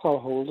and Decor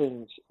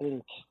Holdings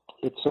Inc.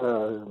 It's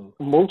a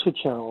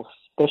multi-channel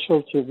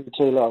specialty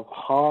retailer of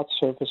hard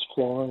surface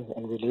flooring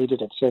and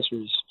related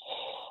accessories.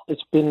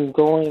 It's been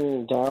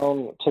going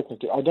down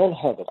technically. I don't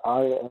have it.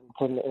 I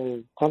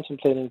am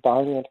contemplating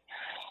buying it.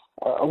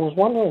 I was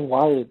wondering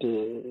why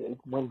it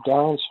went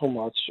down so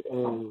much.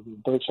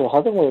 Berkshire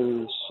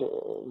Hathaway,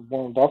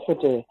 Warren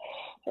Buffett,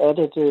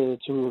 added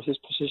to his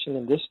position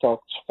in this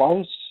stock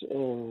twice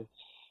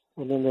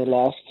within the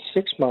last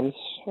 6 months,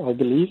 I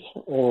believe,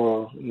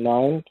 or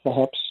 9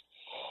 perhaps.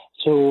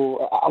 So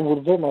I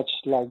would very much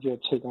like your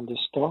take on this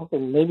stock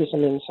and maybe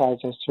some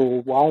insights as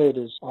to why it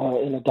is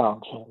in a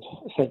downtrend.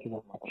 Thank you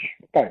very much.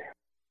 Bye.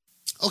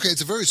 Okay,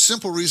 it's a very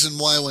simple reason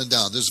why it went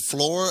down. This is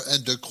Floor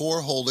and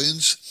Decor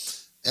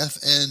Holdings,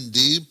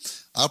 FND,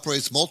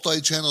 operates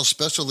multi-channel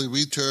specialty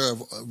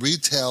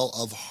retail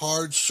of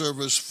hard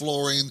surface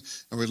flooring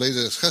and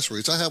related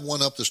accessories. I have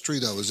one up the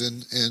street I was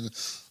in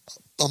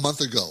a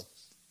month ago.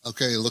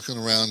 Okay, looking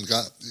around,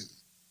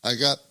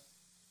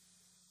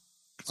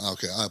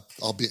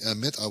 I'll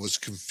admit I was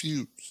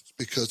confused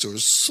because there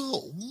was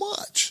so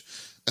much,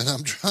 and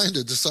I'm trying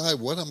to decide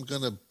what I'm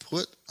going to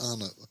put on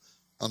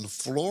the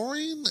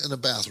flooring in a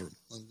bathroom.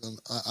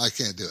 I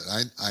can't do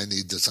it. I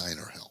need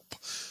designer help.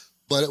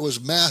 But it was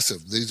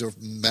massive. These are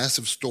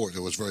massive stores.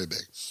 It was very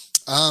big.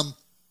 And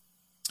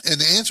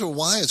the answer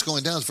why it's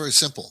going down is very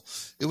simple.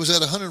 It was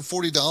at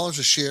 $140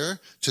 a share.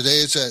 Today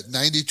it's at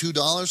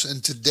 $92,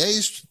 and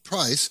today's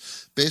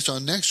price, based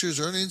on next year's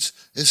earnings,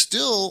 is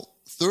still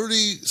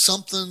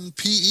 30-something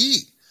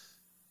PE.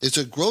 It's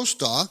a growth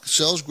stock.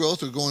 Sales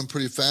growth are going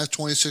pretty fast,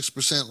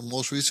 26% in the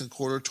most recent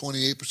quarter,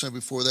 28%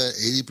 before that,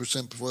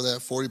 80% before that,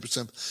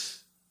 40%.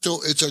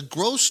 So it's a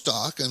growth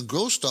stock, and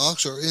growth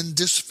stocks are in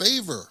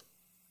disfavor.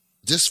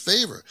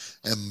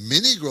 And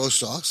many growth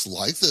stocks,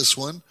 like this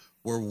one,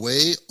 were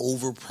way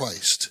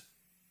overpriced.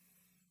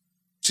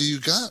 So you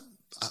got,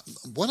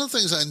 one of the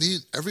things I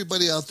need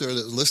everybody out there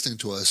that's listening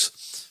to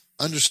us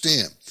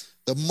understand.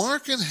 The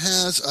market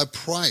has a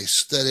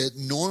price that it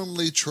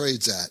normally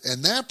trades at,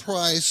 and that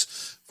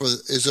price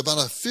is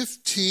about a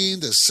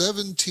 15 to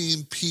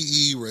 17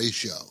 PE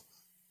ratio.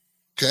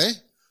 Okay?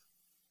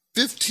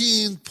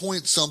 15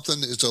 point something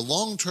is a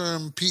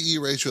long-term PE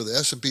ratio of the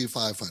S&P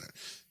 500.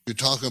 You're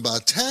talking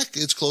about tech,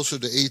 it's closer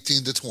to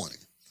 18 to 20.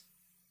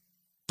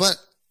 But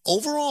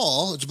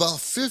overall, it's about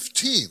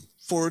 15.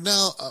 For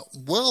now,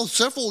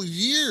 several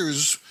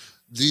years,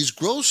 these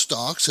growth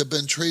stocks have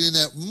been trading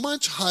at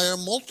much higher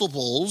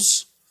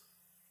multiples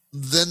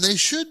than they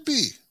should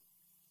be,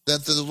 than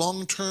the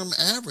long-term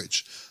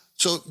average.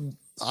 So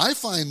I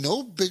find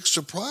no big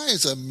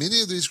surprise that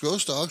many of these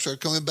growth stocks are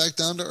coming back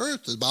down to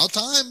earth. It's about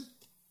time.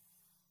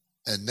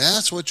 And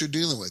that's what you're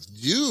dealing with.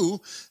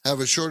 You have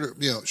a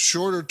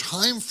shorter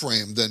time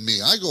frame than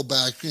me. I go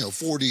back,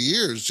 40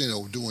 years,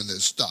 doing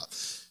this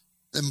stuff.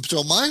 And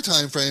so my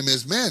time frame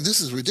is, man,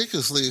 this is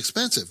ridiculously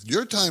expensive.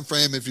 Your time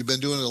frame, if you've been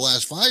doing it the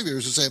last 5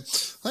 years, is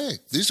say, hey,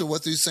 these are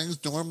what these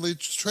things normally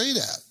trade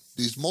at.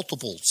 These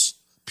multiples,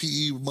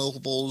 PE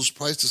multiples,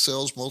 price to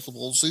sales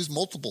multiples, these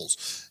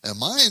multiples. And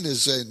mine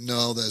is saying,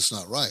 no, that's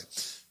not right.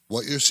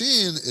 What you're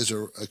seeing is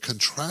a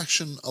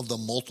contraction of the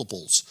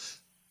multiples,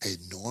 a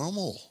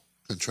normal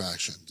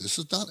contraction. This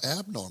is not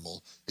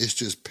abnormal. It's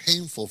just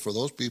painful for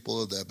those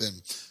people that have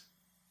been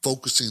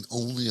focusing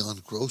only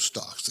on growth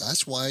stocks.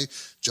 That's why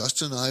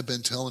Justin and I have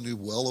been telling you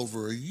well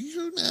over a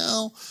year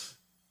now,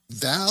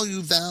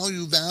 value,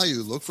 value,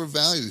 value. Look for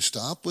value.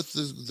 Stop with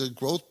the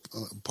growth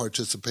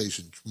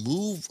participation.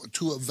 Move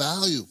to a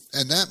value.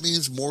 And that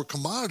means more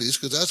commodities,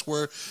 because that's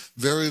where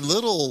very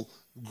little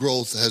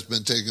growth has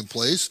been taking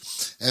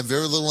place and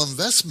very little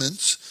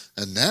investments,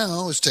 and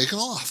now it's taken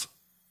off.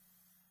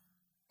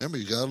 Remember,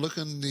 you got to look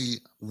in the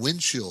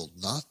windshield,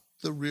 not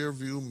the rear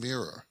view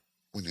mirror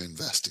when you're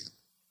investing.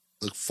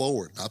 Look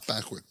forward, not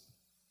backward.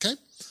 Okay?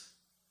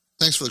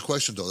 Thanks for the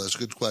question, though. That's a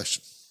good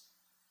question.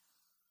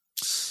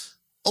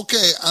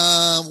 Okay,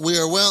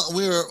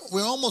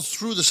 we're almost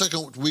through the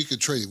second week of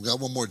trading. We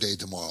got one more day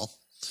tomorrow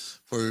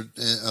for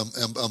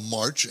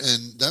March,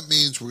 and that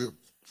means we're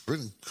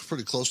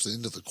pretty close to the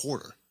end of the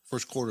quarter,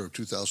 first quarter of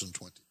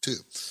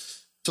 2022.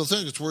 So I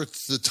think it's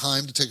worth the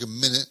time to take a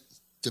minute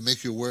to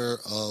make you aware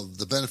of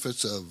the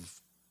benefits of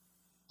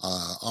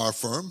our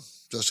firm.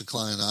 Justin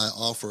Klein and I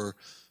offer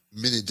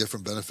many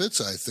different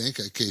benefits, I think,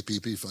 at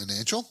KPP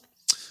Financial.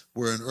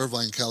 We're in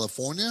Irvine,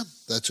 California.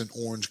 That's in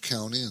Orange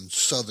County in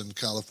Southern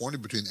California,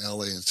 between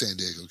LA and San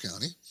Diego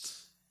County.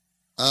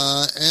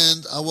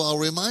 And I'll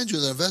remind you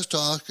that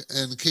InvestTalk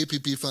and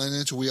KPP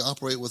Financial, we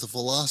operate with a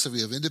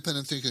philosophy of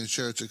independent thinking and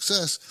shared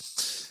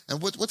success.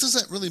 And what does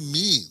that really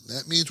mean?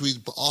 That means we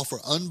offer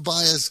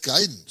unbiased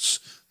guidance.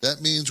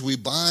 That means we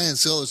buy and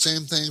sell the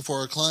same thing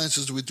for our clients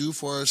as we do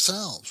for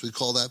ourselves. We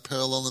call that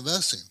parallel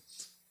investing.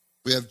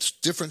 We have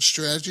different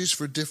strategies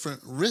for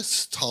different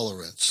risk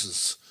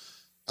tolerances.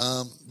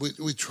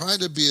 We try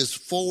to be as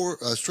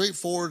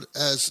straightforward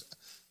as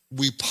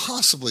we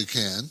possibly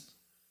can.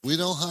 We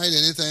don't hide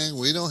anything.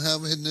 We don't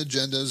have hidden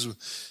agendas.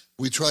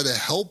 We try to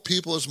help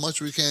people as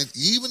much as we can,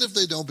 even if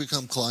they don't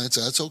become clients.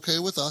 That's okay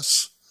with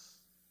us.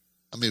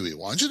 I mean, we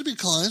want you to be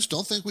clients.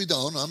 Don't think we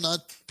don't. I'm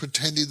not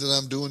pretending that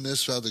I'm doing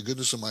this out of the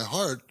goodness of my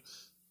heart.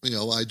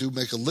 I do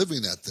make a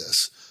living at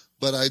this.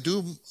 But I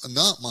do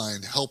not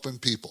mind helping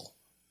people.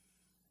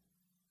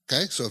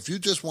 Okay, so if you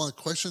just want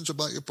questions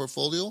about your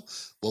portfolio,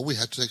 well, we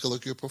have to take a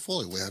look at your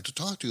portfolio. We have to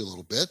talk to you a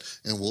little bit,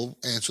 and we'll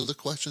answer the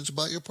questions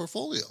about your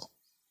portfolio.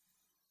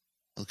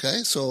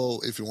 Okay, so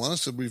if you want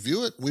us to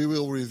review it, we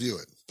will review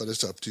it, but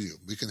it's up to you.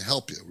 We can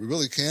help you. We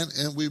really can,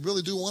 and we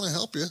really do want to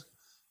help you.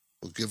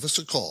 Well, give us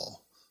a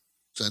call.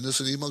 Send us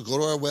an email. Go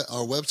to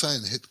our website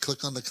and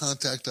click on the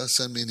Contact Us.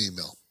 Send me an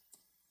email.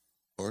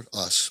 Or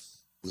us.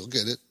 We'll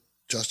get it.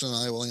 Justin and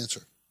I will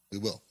answer. We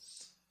will.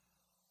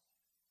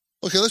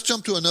 Okay, let's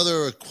jump to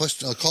another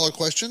caller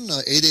question,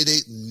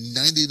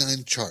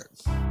 888-99-CHART.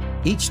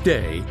 Each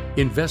day,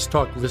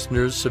 InvestTalk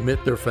listeners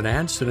submit their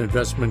finance and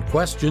investment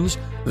questions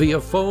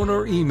via phone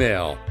or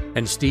email.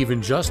 And Steve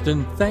and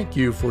Justin, thank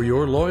you for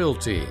your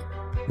loyalty.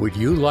 Would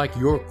you like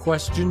your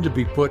question to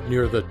be put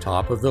near the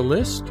top of the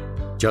list?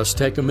 Just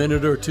take a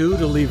minute or two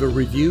to leave a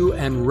review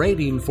and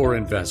rating for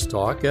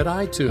InvestTalk at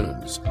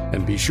iTunes.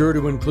 And be sure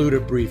to include a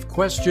brief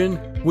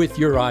question with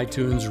your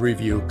iTunes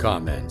review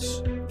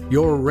comments.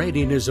 Your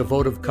rating is a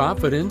vote of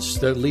confidence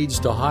that leads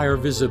to higher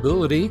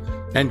visibility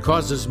and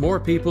causes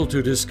more people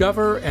to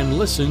discover and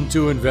listen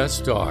to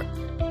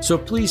InvestTalk. So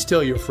please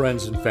tell your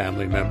friends and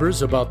family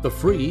members about the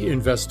free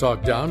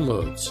InvestTalk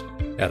downloads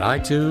at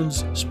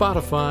iTunes,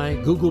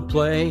 Spotify, Google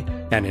Play,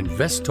 and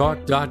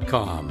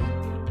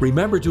InvestTalk.com.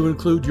 Remember to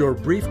include your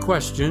brief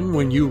question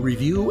when you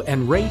review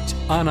and rate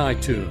on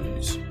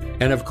iTunes.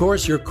 And of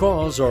course, your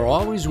calls are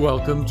always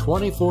welcome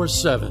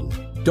 24/7.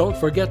 Don't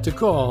forget to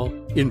call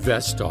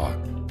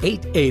InvestTalk.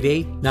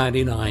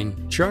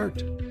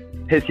 888-99-CHART.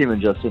 Hey, Steve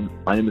and Justin.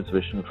 My name is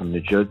Vishnu from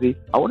New Jersey.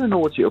 I want to know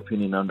what's your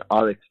opinion on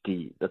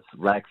RXD. That's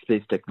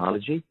Rackspace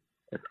Technology.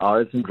 That's R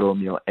as in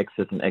Romeo, X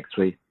as in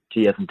X-ray,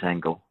 T as in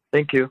Tango.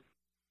 Thank you.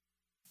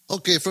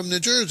 Okay, from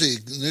New Jersey.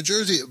 New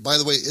Jersey, by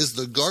the way, is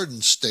the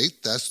Garden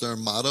State. That's their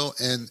motto,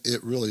 and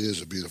it really is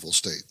a beautiful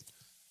state.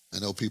 I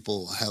know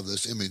people have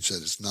this image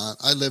that it's not.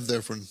 I lived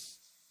there for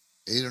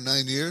 8 or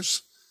 9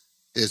 years.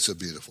 It's a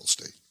beautiful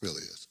state,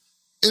 really is.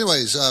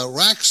 Anyways,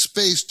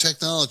 Rackspace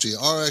Technology,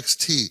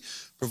 RXT,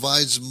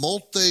 provides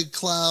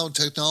multi-cloud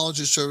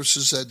technology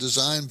services that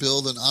design,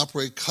 build, and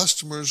operate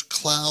customers'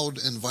 cloud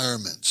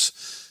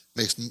environments.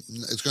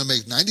 It's going to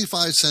make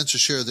 95 cents a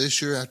share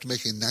this year after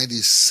making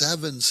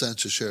 97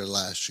 cents a share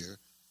last year,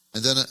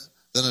 and then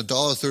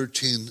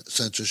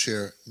 $1.13 a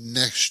share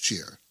next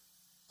year.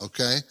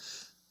 Okay?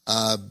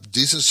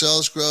 Decent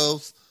sales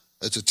growth.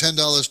 It's a $10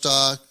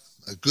 stock,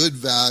 a good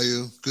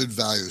value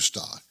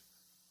stock.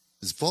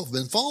 It's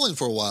been falling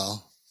for a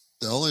while.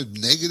 The only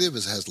negative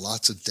is it has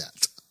lots of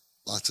debt.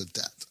 But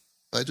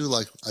I do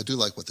like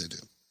what they do.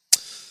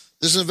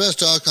 This is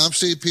InvestTalk. I'm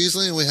Steve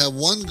Peasley, and we have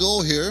one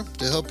goal here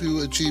to help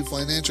you achieve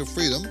financial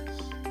freedom,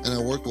 and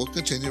our work will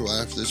continue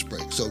right after this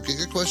break. So get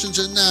your questions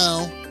in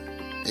now,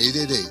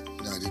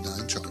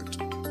 888-99-CHART.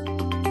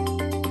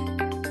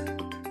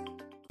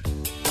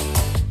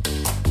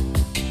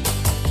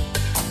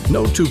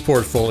 No two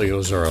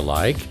portfolios are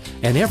alike,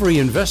 and every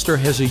investor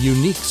has a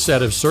unique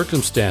set of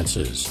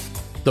circumstances.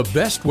 The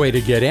best way to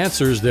get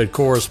answers that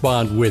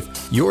correspond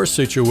with your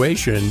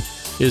situation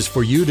is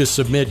for you to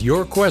submit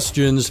your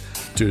questions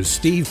to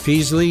Steve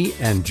Peasley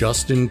and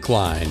Justin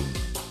Klein.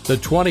 The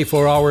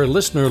 24-hour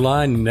listener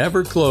line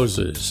never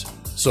closes,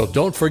 so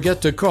don't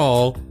forget to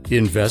call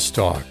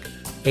InvestTalk.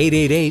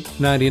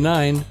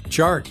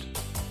 888-99-CHART.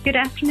 Good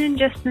afternoon,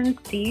 Justin and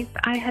Steve.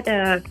 I had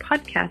a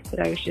podcast that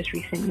I was just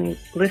recently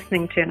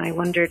listening to, and I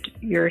wondered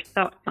your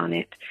thoughts on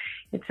it.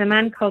 It's a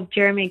man called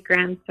Jeremy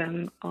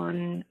Grantham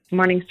on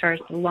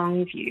Morningstar's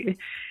Longview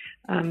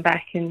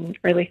back in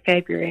early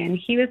February, and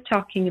he was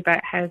talking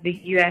about how the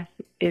U.S.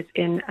 is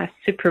in a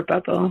super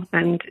bubble,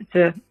 and it's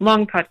a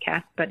long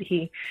podcast, but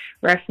he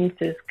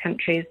references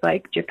countries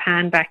like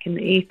Japan back in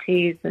the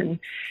 80s, and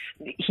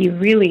he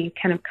really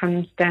kind of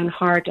comes down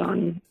hard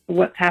on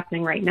what's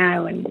happening right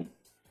now and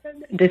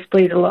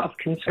displays a lot of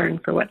concern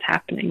for what's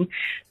happening.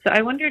 So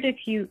I wondered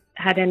if you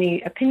had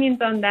any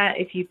opinions on that,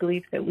 if you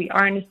believe that we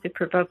are in a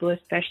super bubble,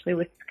 especially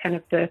with kind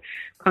of the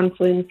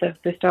confluence of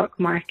the stock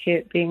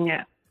market being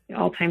at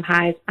all-time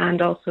highs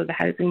and also the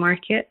housing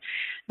market.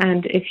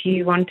 And if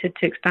you wanted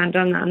to expand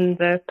on that on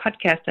the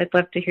podcast, I'd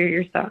love to hear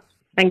your thoughts.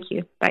 Thank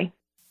you. Bye.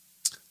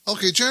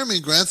 Okay,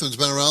 Jeremy Grantham's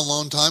been around a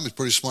long time. He's a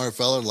pretty smart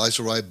fella, likes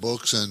to write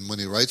books, and when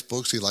he writes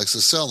books, he likes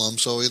to sell them.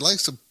 So he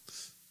likes to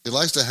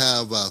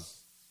have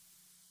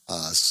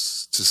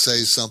to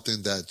say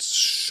something that's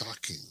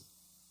shocking,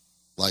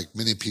 like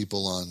many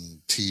people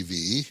on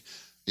TV.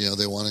 You know,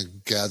 they want to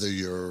gather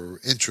your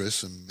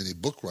interest, and many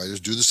book writers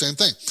do the same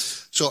thing.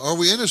 So are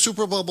we in a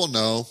super bubble?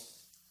 No,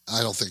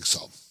 I don't think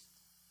so.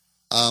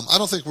 I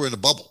don't think we're in a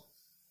bubble,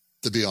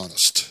 to be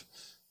honest,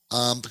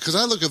 because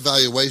I look at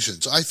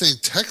valuations. I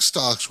think tech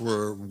stocks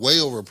were way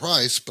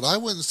overpriced, but I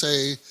wouldn't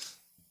say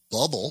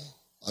bubble.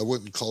 I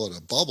wouldn't call it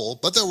a bubble,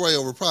 but they're way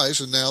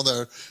overpriced, and now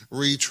they're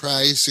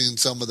retracing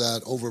some of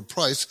that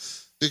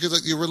overpriced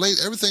because you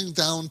relate everything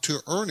down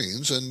to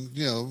earnings, and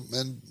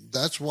and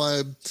that's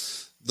why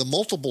the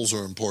multiples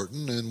are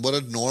important, and what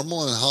are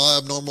normal and how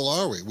abnormal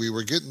are we? We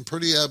were getting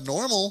pretty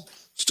abnormal,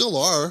 still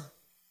are.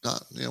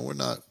 We're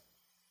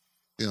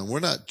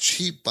not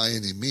cheap by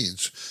any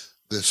means.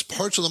 This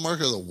parts of the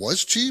market that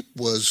was cheap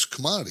was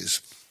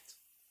commodities,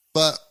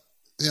 but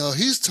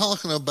he's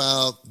talking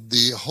about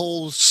the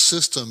whole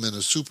system in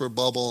a super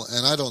bubble,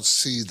 and I don't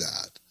see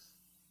that.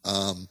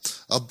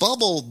 A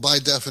bubble, by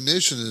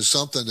definition, is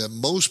something that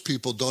most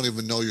people don't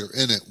even know you're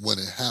in it when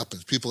it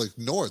happens. People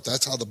ignore it.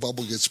 That's how the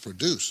bubble gets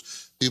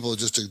produced. People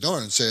just ignore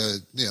it and say,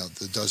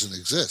 it doesn't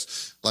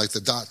exist. Like the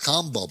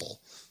dot-com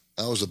bubble.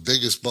 That was the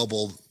biggest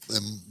bubble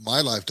in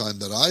my lifetime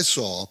that I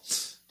saw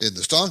in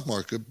the stock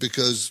market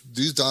because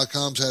these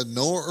dot-coms had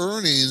no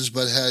earnings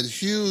but had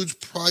huge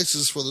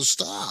prices for the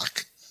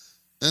stock.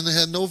 And they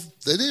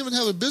didn't even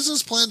have a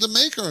business plan to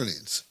make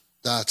earnings.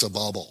 That's a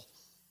bubble.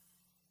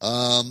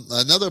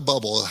 Another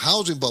bubble, a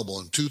housing bubble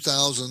in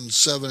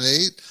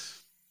 2007-8,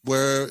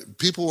 where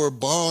people were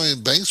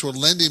borrowing, banks were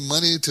lending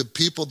money to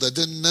people that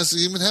didn't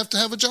necessarily even have to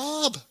have a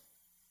job.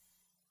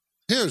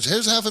 Here's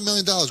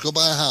 $500,000, go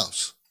buy a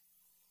house.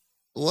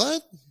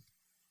 What?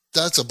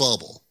 That's a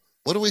bubble.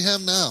 What do we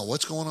have now?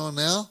 What's going on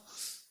now?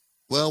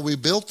 Well, we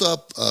built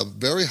up a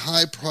very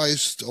high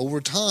priced over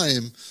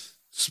time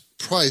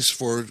price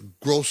for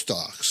growth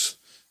stocks.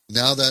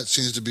 Now that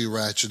seems to be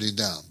ratcheting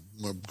down.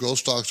 Growth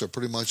stocks are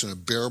pretty much in a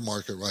bear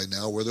market right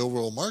now where the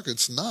overall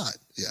market's not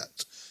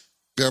yet.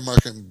 Bear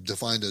market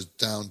defined as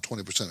down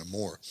 20% or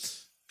more.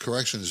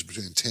 Correction is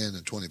between 10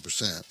 and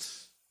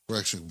 20%.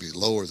 Correction would be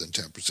lower than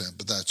 10%,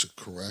 but that's a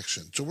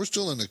correction. So we're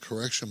still in a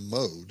correction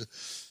mode.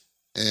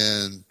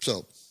 And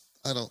so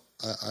I don't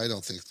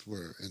think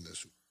we're in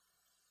this.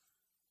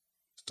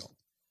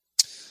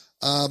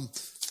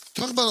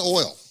 Talk about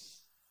oil.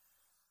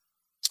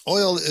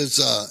 Oil is,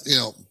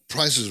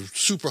 prices are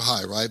super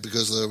high, right,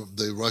 because of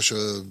the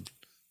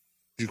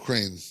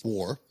Russia-Ukraine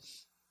war.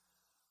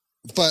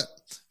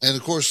 And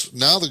of course,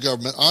 now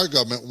our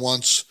government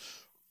wants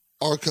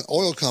our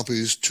oil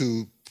companies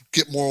to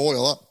get more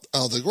oil up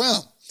out of the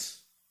ground.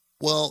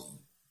 Well,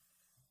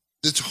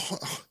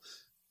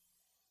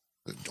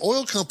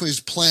 Oil companies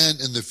plan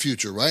in the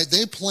future, right?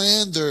 They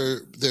plan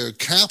their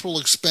capital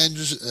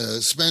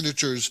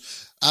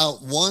expenditures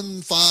out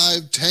 1,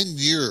 5, 10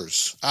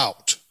 years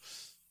out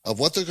of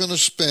what they're going to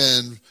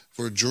spend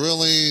for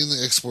drilling,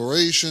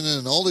 exploration,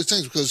 and all these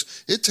things,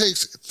 because it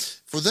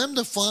takes, for them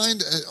to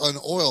find an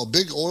oil,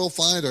 big oil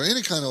find or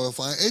any kind of oil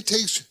find, it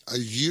takes a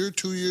year,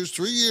 2 years,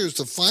 3 years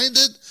to find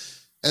it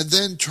and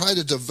then try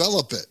to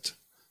develop it.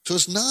 So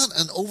it's not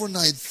an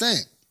overnight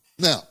thing.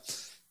 Now,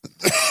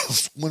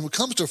 when it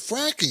comes to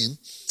fracking,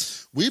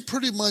 they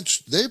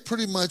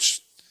pretty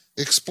much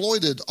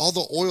exploited all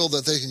the oil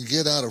that they can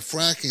get out of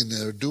fracking.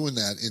 They're doing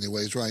that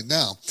anyways right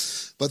now.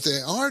 But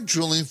they are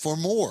drilling for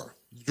more.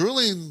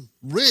 Drilling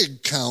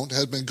rig count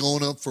has been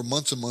going up for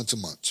months and months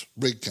and months.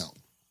 Rig count.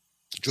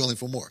 Drilling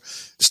for more.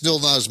 Still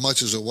not as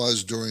much as it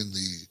was during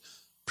the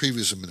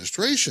previous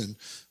administration,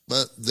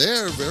 but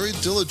they're very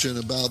diligent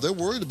about, they're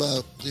worried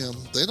about,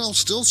 they don't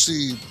still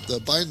see the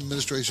Biden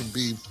administration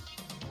be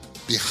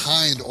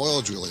behind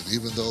oil drilling,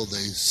 even though they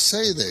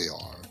say they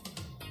are.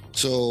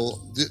 So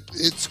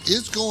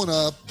it's going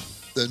up.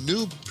 The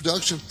new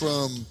production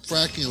from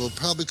fracking will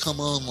probably come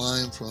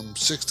online from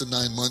 6 to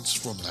 9 months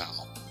from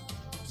now.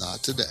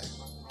 Not today.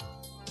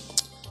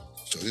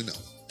 So you know.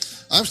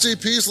 I'm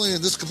Steve Peasley,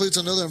 and this completes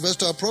another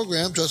InvestTalk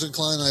program. Justin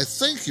Klein, I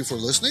thank you for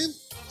listening,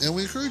 and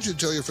we encourage you to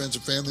tell your friends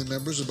and family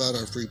members about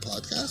our free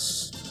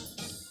podcasts.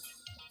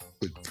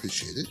 We'd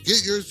appreciate it.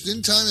 Get yours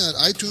anytime at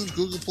iTunes,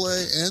 Google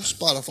Play, and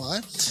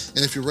Spotify.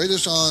 And if you rate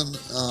us on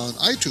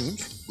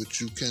iTunes, which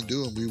you can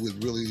do, and we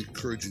would really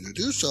encourage you to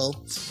do so,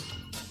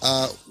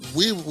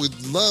 we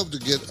would love to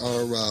get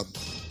our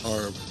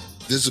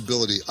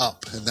visibility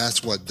up, and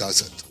that's what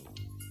does it.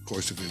 Of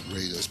course, if you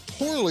rate us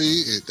poorly,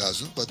 it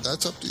doesn't, but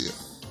that's up to you.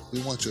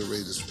 We want you to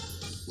rate us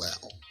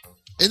well.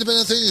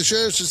 Independent thinking and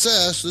shared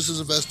success. This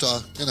is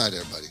InvestTalk. Good night,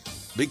 everybody.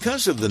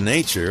 Because of the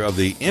nature of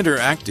the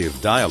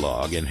interactive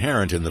dialogue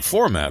inherent in the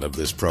format of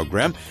this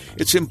program,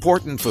 it's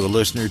important for the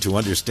listener to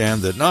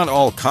understand that not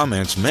all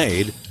comments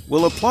made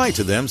will apply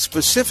to them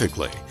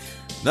specifically.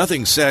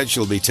 Nothing said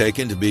shall be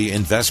taken to be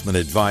investment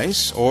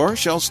advice, or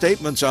shall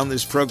statements on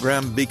this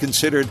program be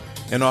considered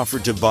an offer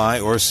to buy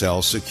or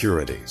sell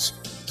securities.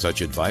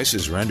 Such advice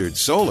is rendered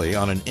solely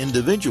on an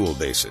individual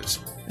basis,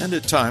 and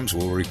at times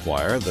will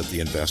require that the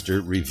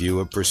investor review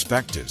a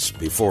prospectus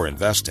before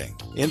investing.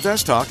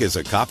 InvestTalk is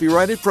a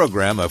copyrighted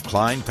program of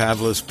Klein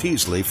Pavlis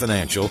Peasley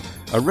Financial,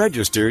 a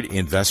registered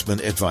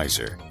investment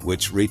advisor,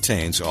 which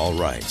retains all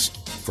rights.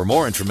 For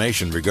more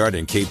information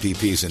regarding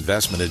KPP's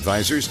investment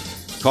advisors,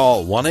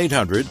 call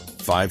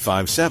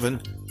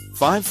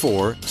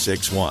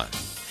 1-800-557-5461.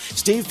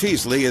 Steve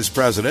Peasley is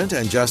President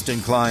and Justin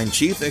Klein,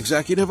 Chief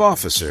Executive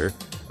Officer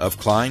of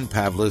Klein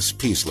Pavlis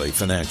Peasley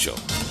Financial.